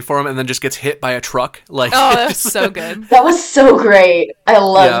like coming for him and then just gets hit by a truck. Like, oh, that's so good. That was so great. I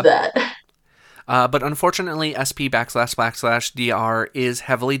love that. But unfortunately, SP //DR is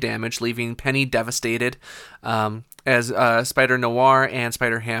heavily damaged, leaving Penny devastated as Spider Noir and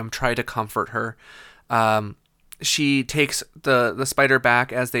Spider Ham try to comfort her. She takes the spider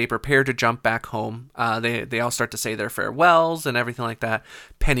back as they prepare to jump back home. They all start to say their farewells and everything like that.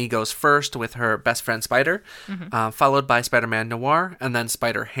 Penny goes first with her best friend Spider, followed by Spider-Man Noir, and then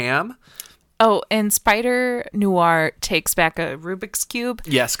Spider Ham. Oh, and Spider Noir takes back a Rubik's Cube.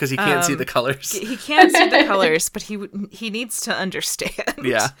 Yes, because he can't see the colors. He can't see the colors, but he needs to understand.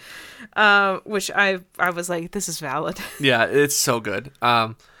 Yeah. Which I was like, this is valid. Yeah, it's so good.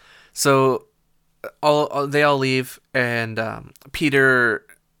 So they all leave, and Peter,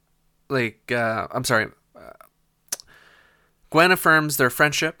 Gwen affirms their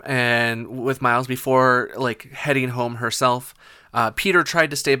friendship and with Miles before heading home herself. Peter tried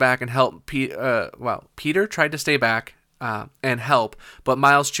to stay back and help. Peter tried to stay back and help, but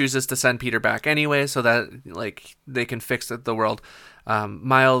Miles chooses to send Peter back anyway, so that they can fix the world.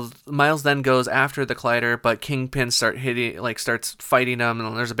 Miles then goes after the Collider, but Kingpin starts fighting him,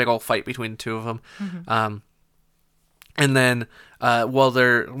 and there's a big old fight between the two of them. Mm-hmm. And then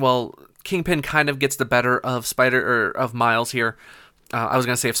Kingpin kind of gets the better of Miles here. I was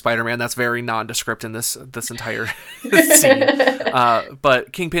gonna say of Spider-Man. That's very nondescript in this entire scene.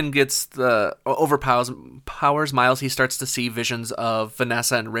 But Kingpin overpowers Miles. He starts to see visions of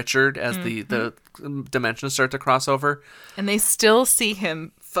Vanessa and Richard as the dimensions start to cross over, and they still see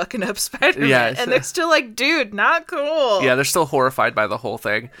him fucking up Spider-Man. Yeah, and they're still like, dude, not cool. Yeah, they're still horrified by the whole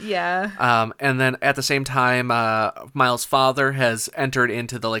thing. Yeah. And then at the same time, Miles' father has entered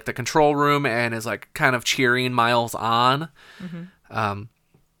into the control room and is kind of cheering Miles on. Mm-hmm.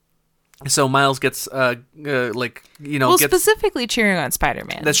 So Miles gets, specifically cheering on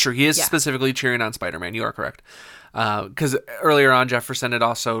Spider-Man. That's true. He is specifically cheering on Spider-Man. You are correct. Because earlier on, Jefferson had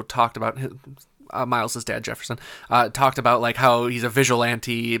also talked about Miles' dad, Jefferson, talked about how he's a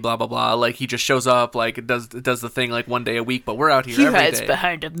vigilante, blah blah blah. He just shows up, does the thing one day a week, but we're out here every day. He hides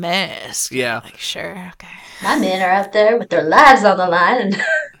behind a mask. Yeah. Sure, okay. My men are out there with their lives on the line.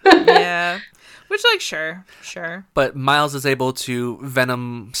 Yeah. Which, sure. But Miles is able to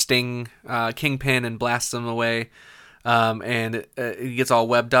venom sting Kingpin and blast him away. And he gets all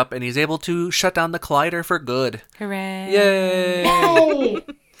webbed up, and he's able to shut down the Collider for good. Hooray. Yay!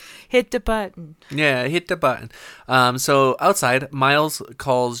 Hit the button. Yeah, hit the button. So outside, Miles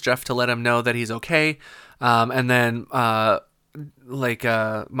calls Jeff to let him know that he's okay. And then Miles'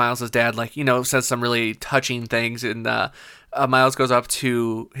 dad says some really touching things, and Miles goes up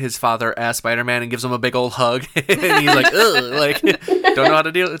to his father as Spider-Man and gives him a big old hug, and he's like, ugh, don't know how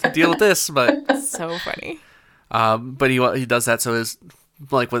to deal with this, but so funny. But he does that so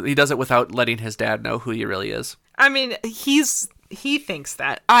he does it without letting his dad know who he really is. I mean, he thinks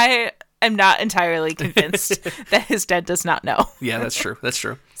that. I am not entirely convinced that his dad does not know. Yeah, that's true.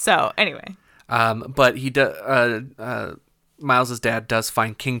 So anyway, but Miles' dad does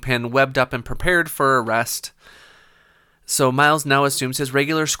find Kingpin webbed up and prepared for arrest. So Miles now assumes his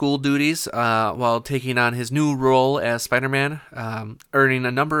regular school duties while taking on his new role as Spider-Man, earning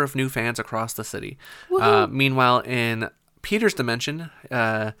a number of new fans across the city. Meanwhile, in Peter's dimension,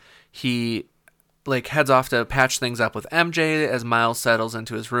 he heads off to patch things up with MJ as Miles settles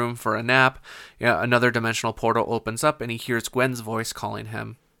into his room for a nap. Another dimensional portal opens up, and he hears Gwen's voice calling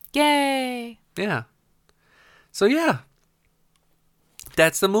him. Yay! Yeah. So yeah,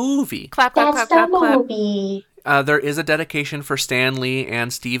 that's the movie. Clap, clap, That's clap, the clap, movie. There is a dedication for Stan Lee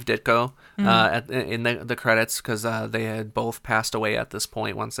and Steve Ditko in the credits, because they had both passed away at this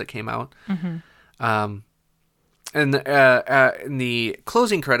point once it came out. Mm-hmm. in the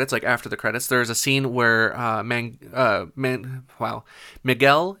closing credits, like after the credits, there's a scene where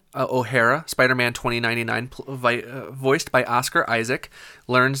Miguel O'Hara, Spider-Man 2099, voiced by Oscar Isaac,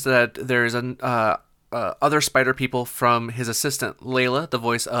 learns that there's an other spider people from his assistant Layla, the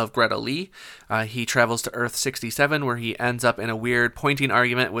voice of Greta Lee. He travels to Earth 67, where he ends up in a weird pointing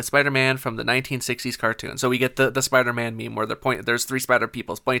argument with Spider-Man from the 1960s cartoon. So we get the Spider-Man meme where there's three spider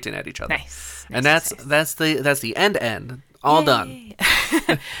peoples pointing at each other. Nice. And that's the end. All done.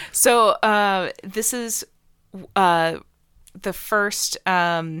 So this is the first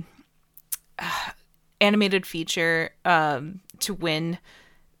animated feature to win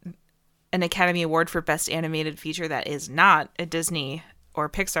an Academy Award for Best Animated Feature that is not a Disney or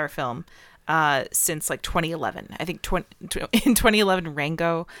Pixar film since like 2011. I think in 2011,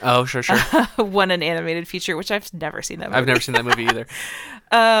 Rango won an animated feature, which I've never seen that movie. I've never seen that movie either.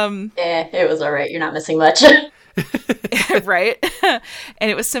 It was all right. You're not missing much. Right? And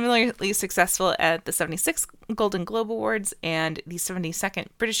it was similarly successful at the 76th Golden Globe Awards and the 72nd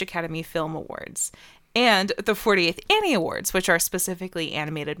British Academy Film Awards, and the 48th Annie Awards, which are specifically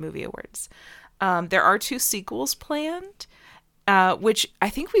animated movie awards. There are 2 sequels planned, which I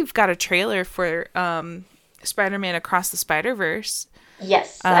think we've got a trailer for Spider-Man Across the Spiderverse.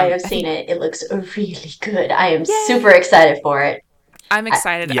 Yes, I have seen it. It looks really good. I am super excited for it. I'm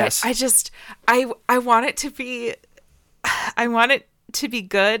excited. Yes. I want it to be... I want it to be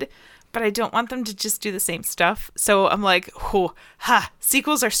good, but I don't want them to just do the same stuff. So I'm like,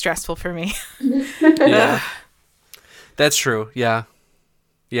 sequels are stressful for me. Yeah. That's true. Yeah.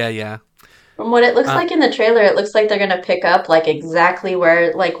 From what it looks like in the trailer, it looks like they're going to pick up like exactly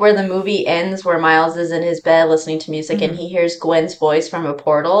where the movie ends, where Miles is in his bed listening to music and he hears Gwen's voice from a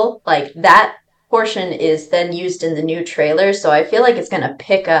portal. Like that portion is then used in the new trailer. So I feel like it's going to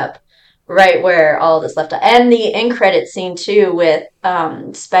pick up right where all this left off. And the end credit scene too with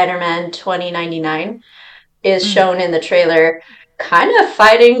Spider-Man 2099 is shown in the trailer, kind of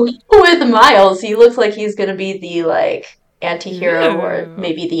fighting with Miles. He looks like he's going to be the like anti-hero or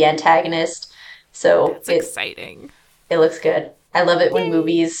maybe the antagonist. So it's exciting. It looks good. I love it when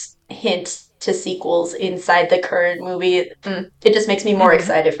movies hint to sequels inside the current movie. It just makes me more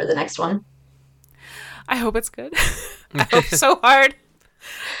excited for the next one. I hope it's good. I hope so hard.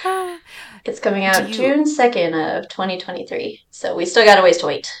 It's coming out June 2nd of 2023. So we still got a ways to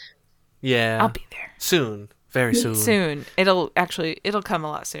wait. Yeah. I'll be there. Soon. Very soon. Soon. It'll come a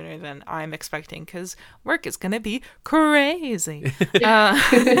lot sooner than I'm expecting because work is going to be crazy.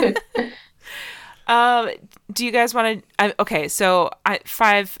 Do you guys want to... okay, so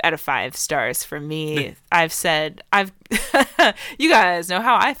 5 out of 5 stars for me. You guys know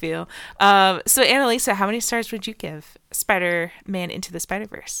how I feel. So Annalisa, how many stars would you give Spider-Man Into the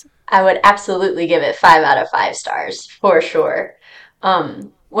Spider-Verse? I would absolutely give it 5 out of 5 stars, for sure.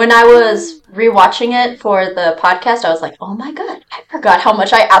 When I was rewatching it for the podcast, I was like, oh my god, I forgot how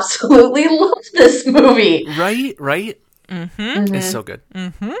much I absolutely love this movie. Right? Mm-hmm. It's so good.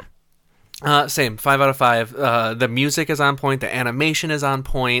 Mm-hmm. Same, 5 out of 5. The music is on point. The animation is on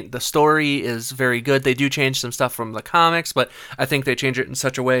point. The story is very good. They do change some stuff from the comics, but I think they change it in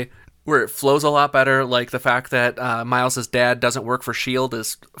such a way where it flows a lot better. Like the fact that Miles' dad doesn't work for S.H.I.E.L.D.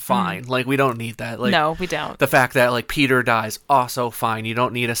 is fine. Like we don't need that. Like, no, we don't. The fact that like Peter dies, also fine. You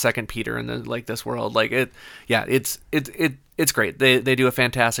don't need a second Peter in this world. Like it's great. They do a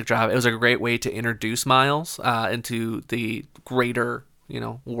fantastic job. It was a great way to introduce Miles into the greater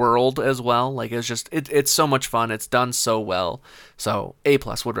world as well. Like it's so much fun. It's done so well. So A+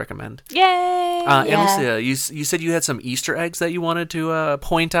 would recommend. Yay! Alicia, you said you had some Easter eggs that you wanted to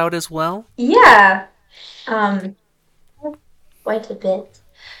point out as well. Yeah, quite a bit.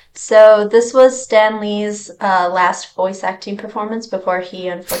 So this was Stan Lee's last voice acting performance before he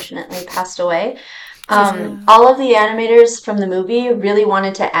unfortunately passed away. All of the animators from the movie really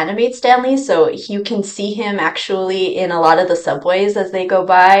wanted to animate Stan Lee, so you can see him actually in a lot of the subways as they go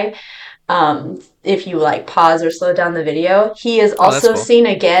by. If you like pause or slow down the video, he is also seen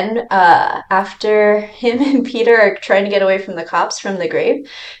again after him and Peter are trying to get away from the cops from the grave.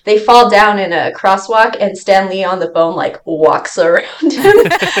 They fall down in a crosswalk, and Stan Lee on the phone like walks around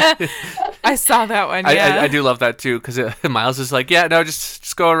him. I saw that one. Yeah. I do love that too because Miles is like, yeah, no,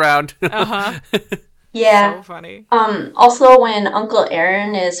 just go around. Yeah. So funny. Also, when Uncle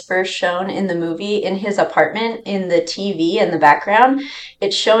Aaron is first shown in the movie in his apartment in the TV in the background,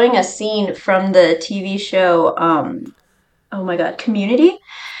 it's showing a scene from the TV show, oh my god, Community.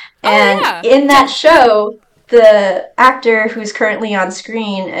 And in that show, the actor who's currently on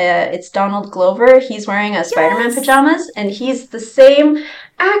screen, it's Donald Glover. He's wearing a Spider-Man pajamas, and he's the same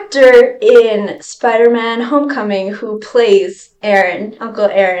actor in Spider-Man Homecoming who plays Aaron, Uncle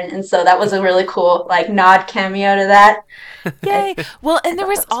Aaron. And so that was a really cool, like, nod cameo to that. Yay. Well, and there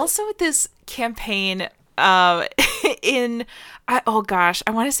was also this campaign in oh gosh,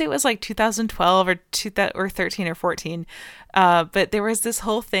 I want to say it was like 2012 or 13 or 14. But there was this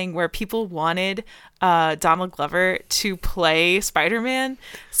whole thing where people wanted Donald Glover to play Spider-Man.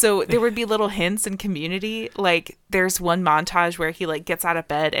 So there would be little hints in Community. Like there's one montage where he like gets out of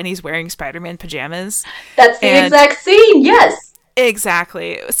bed and he's wearing Spider-Man pajamas. That's the exact scene. Yes.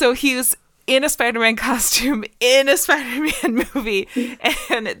 Exactly. So he was in a Spider-Man costume in a Spider-Man movie,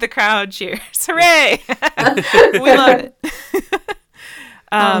 and the crowd cheers. Hooray! We love it.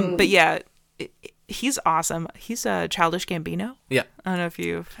 But yeah, he's awesome. He's a Childish Gambino. Yeah. I don't know if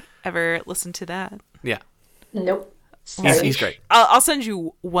you've ever listened to that. Yeah. Nope. He's great. I'll send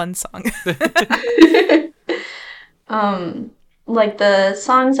you one song. Like the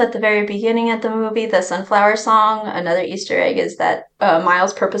songs at the very beginning of the movie, the Sunflower song, another Easter egg is that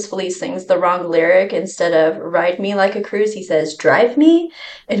Miles purposefully sings the wrong lyric. Instead of ride me like a cruise, he says drive me,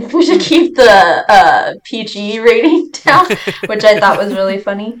 and to keep the PG rating down, which I thought was really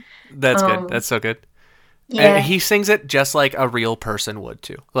funny. That's good. That's so good. Yeah. And he sings it just like a real person would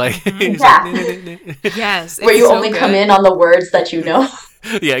too. Like, he's Yeah. like, Yes. Where you only come in on the words that you know.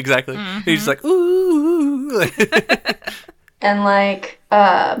 yeah, exactly. He's just like, ooh. And like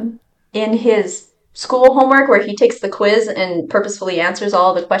in his school homework where he takes the quiz and purposefully answers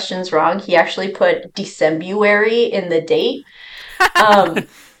all the questions wrong, he actually put Decembuary in the date.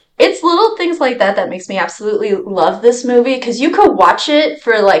 It's little things like that that makes me absolutely love this movie, because you could watch it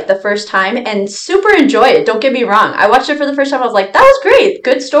for like the first time and super enjoy it. Don't get me wrong. I watched it for the first time. I was like, that was great.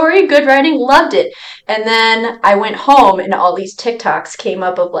 Good story, good writing, loved it. And then I went home and all these TikToks came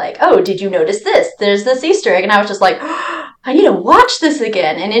up of like, oh, did you notice this? There's this Easter egg. And I was just like, oh, I need to watch this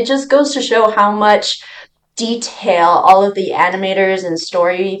again. And it just goes to show how much detail all of the animators and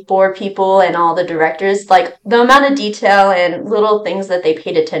storyboard people and all the directors, like the amount of detail and little things that they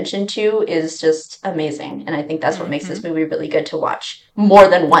paid attention to is just amazing. And I think that's what makes this movie really good to watch more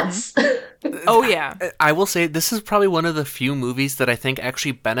than once. Oh yeah. I will say this is probably one of the few movies that I think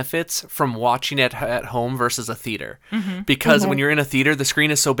actually benefits from watching it at home versus a theater. Because when you're in a theater, the screen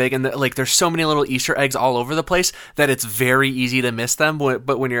is so big and like there's so many little Easter eggs all over the place that it's very easy to miss them.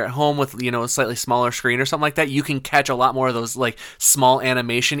 But when you're at home with, you know, a slightly smaller screen or something like that, you can catch a lot more of those like small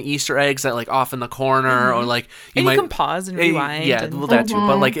animation Easter eggs that like off in the corner or like you can pause and rewind. Yeah, well that too.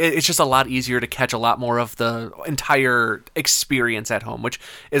 But like it's just a lot easier to catch a lot more of the entire experience at home, which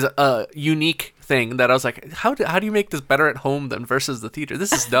is a unique thing that I was like, how do you make this better at home than versus the theater?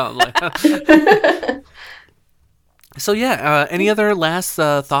 This is dumb. Like, so yeah, any other last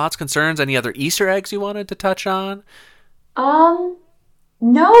thoughts, concerns, any other Easter eggs you wanted to touch on?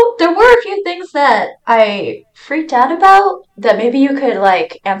 No, there were a few things that I freaked out about that maybe you could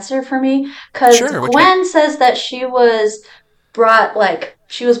like answer for me. Because Gwen says that she was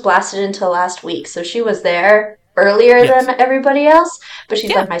she was blasted into last week, so she was there earlier than everybody else. But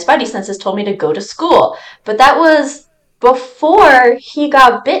she's like, my spidey senses told me to go to school. But that was before he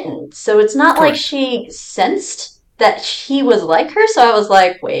got bitten, so it's not like she sensed that he was like her. So I was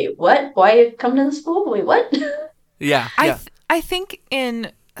like, wait, what? Why come to the school? Wait, what? Yeah. I think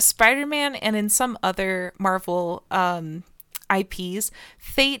in Spider-Man and in some other Marvel IPs,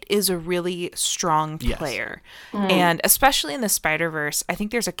 Fate is a really strong player. And especially in the Spider-Verse, I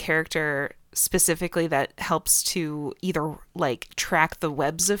think there's a character specifically that helps to either like track the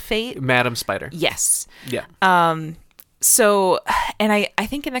webs of Fate. Madam Spider. Yes. Yeah. So, and I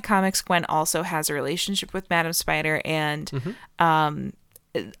think in the comics, Gwen also has a relationship with Madam Spider and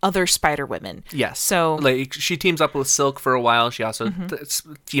other Spider Women. Yes. So like she teams up with Silk for a while. She also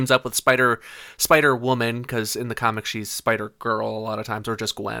teams up with Spider Woman, because in the comics she's Spider Girl a lot of times, or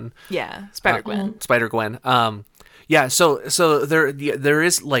just Gwen. Yeah, Spider Gwen. Spider Gwen. Yeah, so there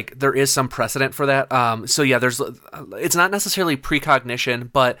is some precedent for that. So yeah, it's not necessarily precognition,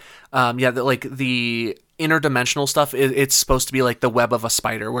 but the interdimensional stuff, it's supposed to be like the web of a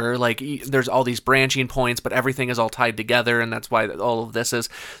spider, where like there's all these branching points, but everything is all tied together, and that's why all of this is.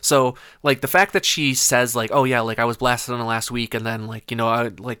 So like the fact that she says like, oh yeah, like I was blasted on the last week, and then like, you know, I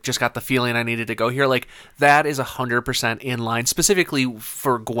like just got the feeling I needed to go here, like that is 100% in line, specifically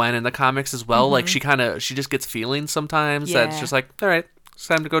for Gwen in the comics as well. Like she just gets feelings sometimes that's just like, all right, it's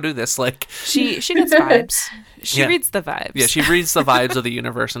time to go do this. Like she gets vibes. She reads the vibes. Yeah, she reads the vibes of the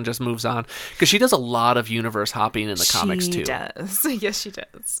universe and just moves on, because she does a lot of universe hopping in the comics too. She does. Yes, she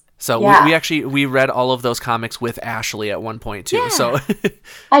does. So we read all of those comics with Ashley at one point too. So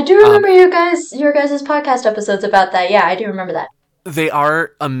I do remember your guys' podcast episodes about that. Yeah, I do remember that. they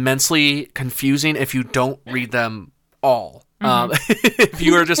are immensely confusing if you don't read them all. If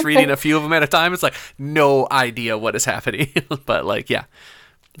you are just reading a few of them at a time, it's like no idea what is happening. But like, yeah.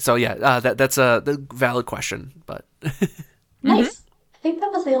 So yeah, that's a valid question. But nice. I think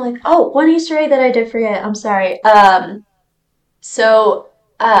that was the only. Oh, one Easter egg that I did forget. I'm sorry. So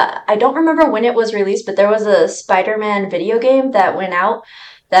I don't remember when it was released, but there was a Spider-Man video game that went out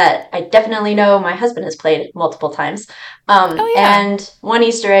that I definitely know my husband has played multiple times. And one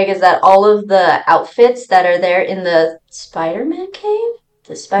Easter egg is that all of the outfits that are there in the Spider-Man cave,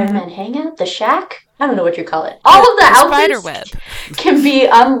 the Spider-Man hangout, the shack, I don't know what you call it. All of the outfits Spiderweb can be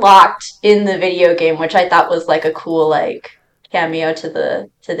unlocked in the video game, which I thought was like a cool like cameo to the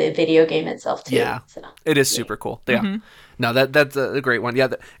video game itself too. Yeah, so, it is super cool. Yeah, no, that's a great one. Yeah,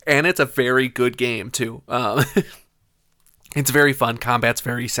 and it's a very good game too. It's very fun. Combat's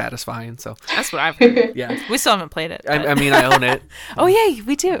very satisfying. So that's what I've heard. Yeah, we still haven't played it. I mean, I own it. Oh yeah,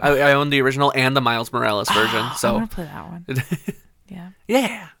 we do. I own the original and the Miles Morales version. So I want to play that one. Yeah.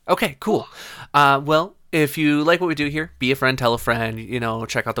 Yeah. Okay. Cool. Well, if you like what we do here, be a friend, tell a friend.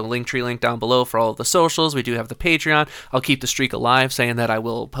 Check out the Linktree link down below for all of the socials. We do have the Patreon. I'll keep the streak alive, saying that I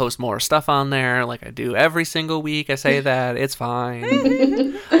will post more stuff on there, like I do every single week. I say that it's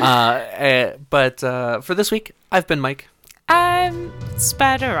fine. But for this week, I've been Mike. I'm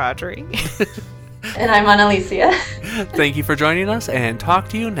Spider Audrey. And I'm Annalicia. Thank you for joining us, and talk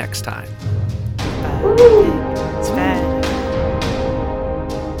to you next time. Woo!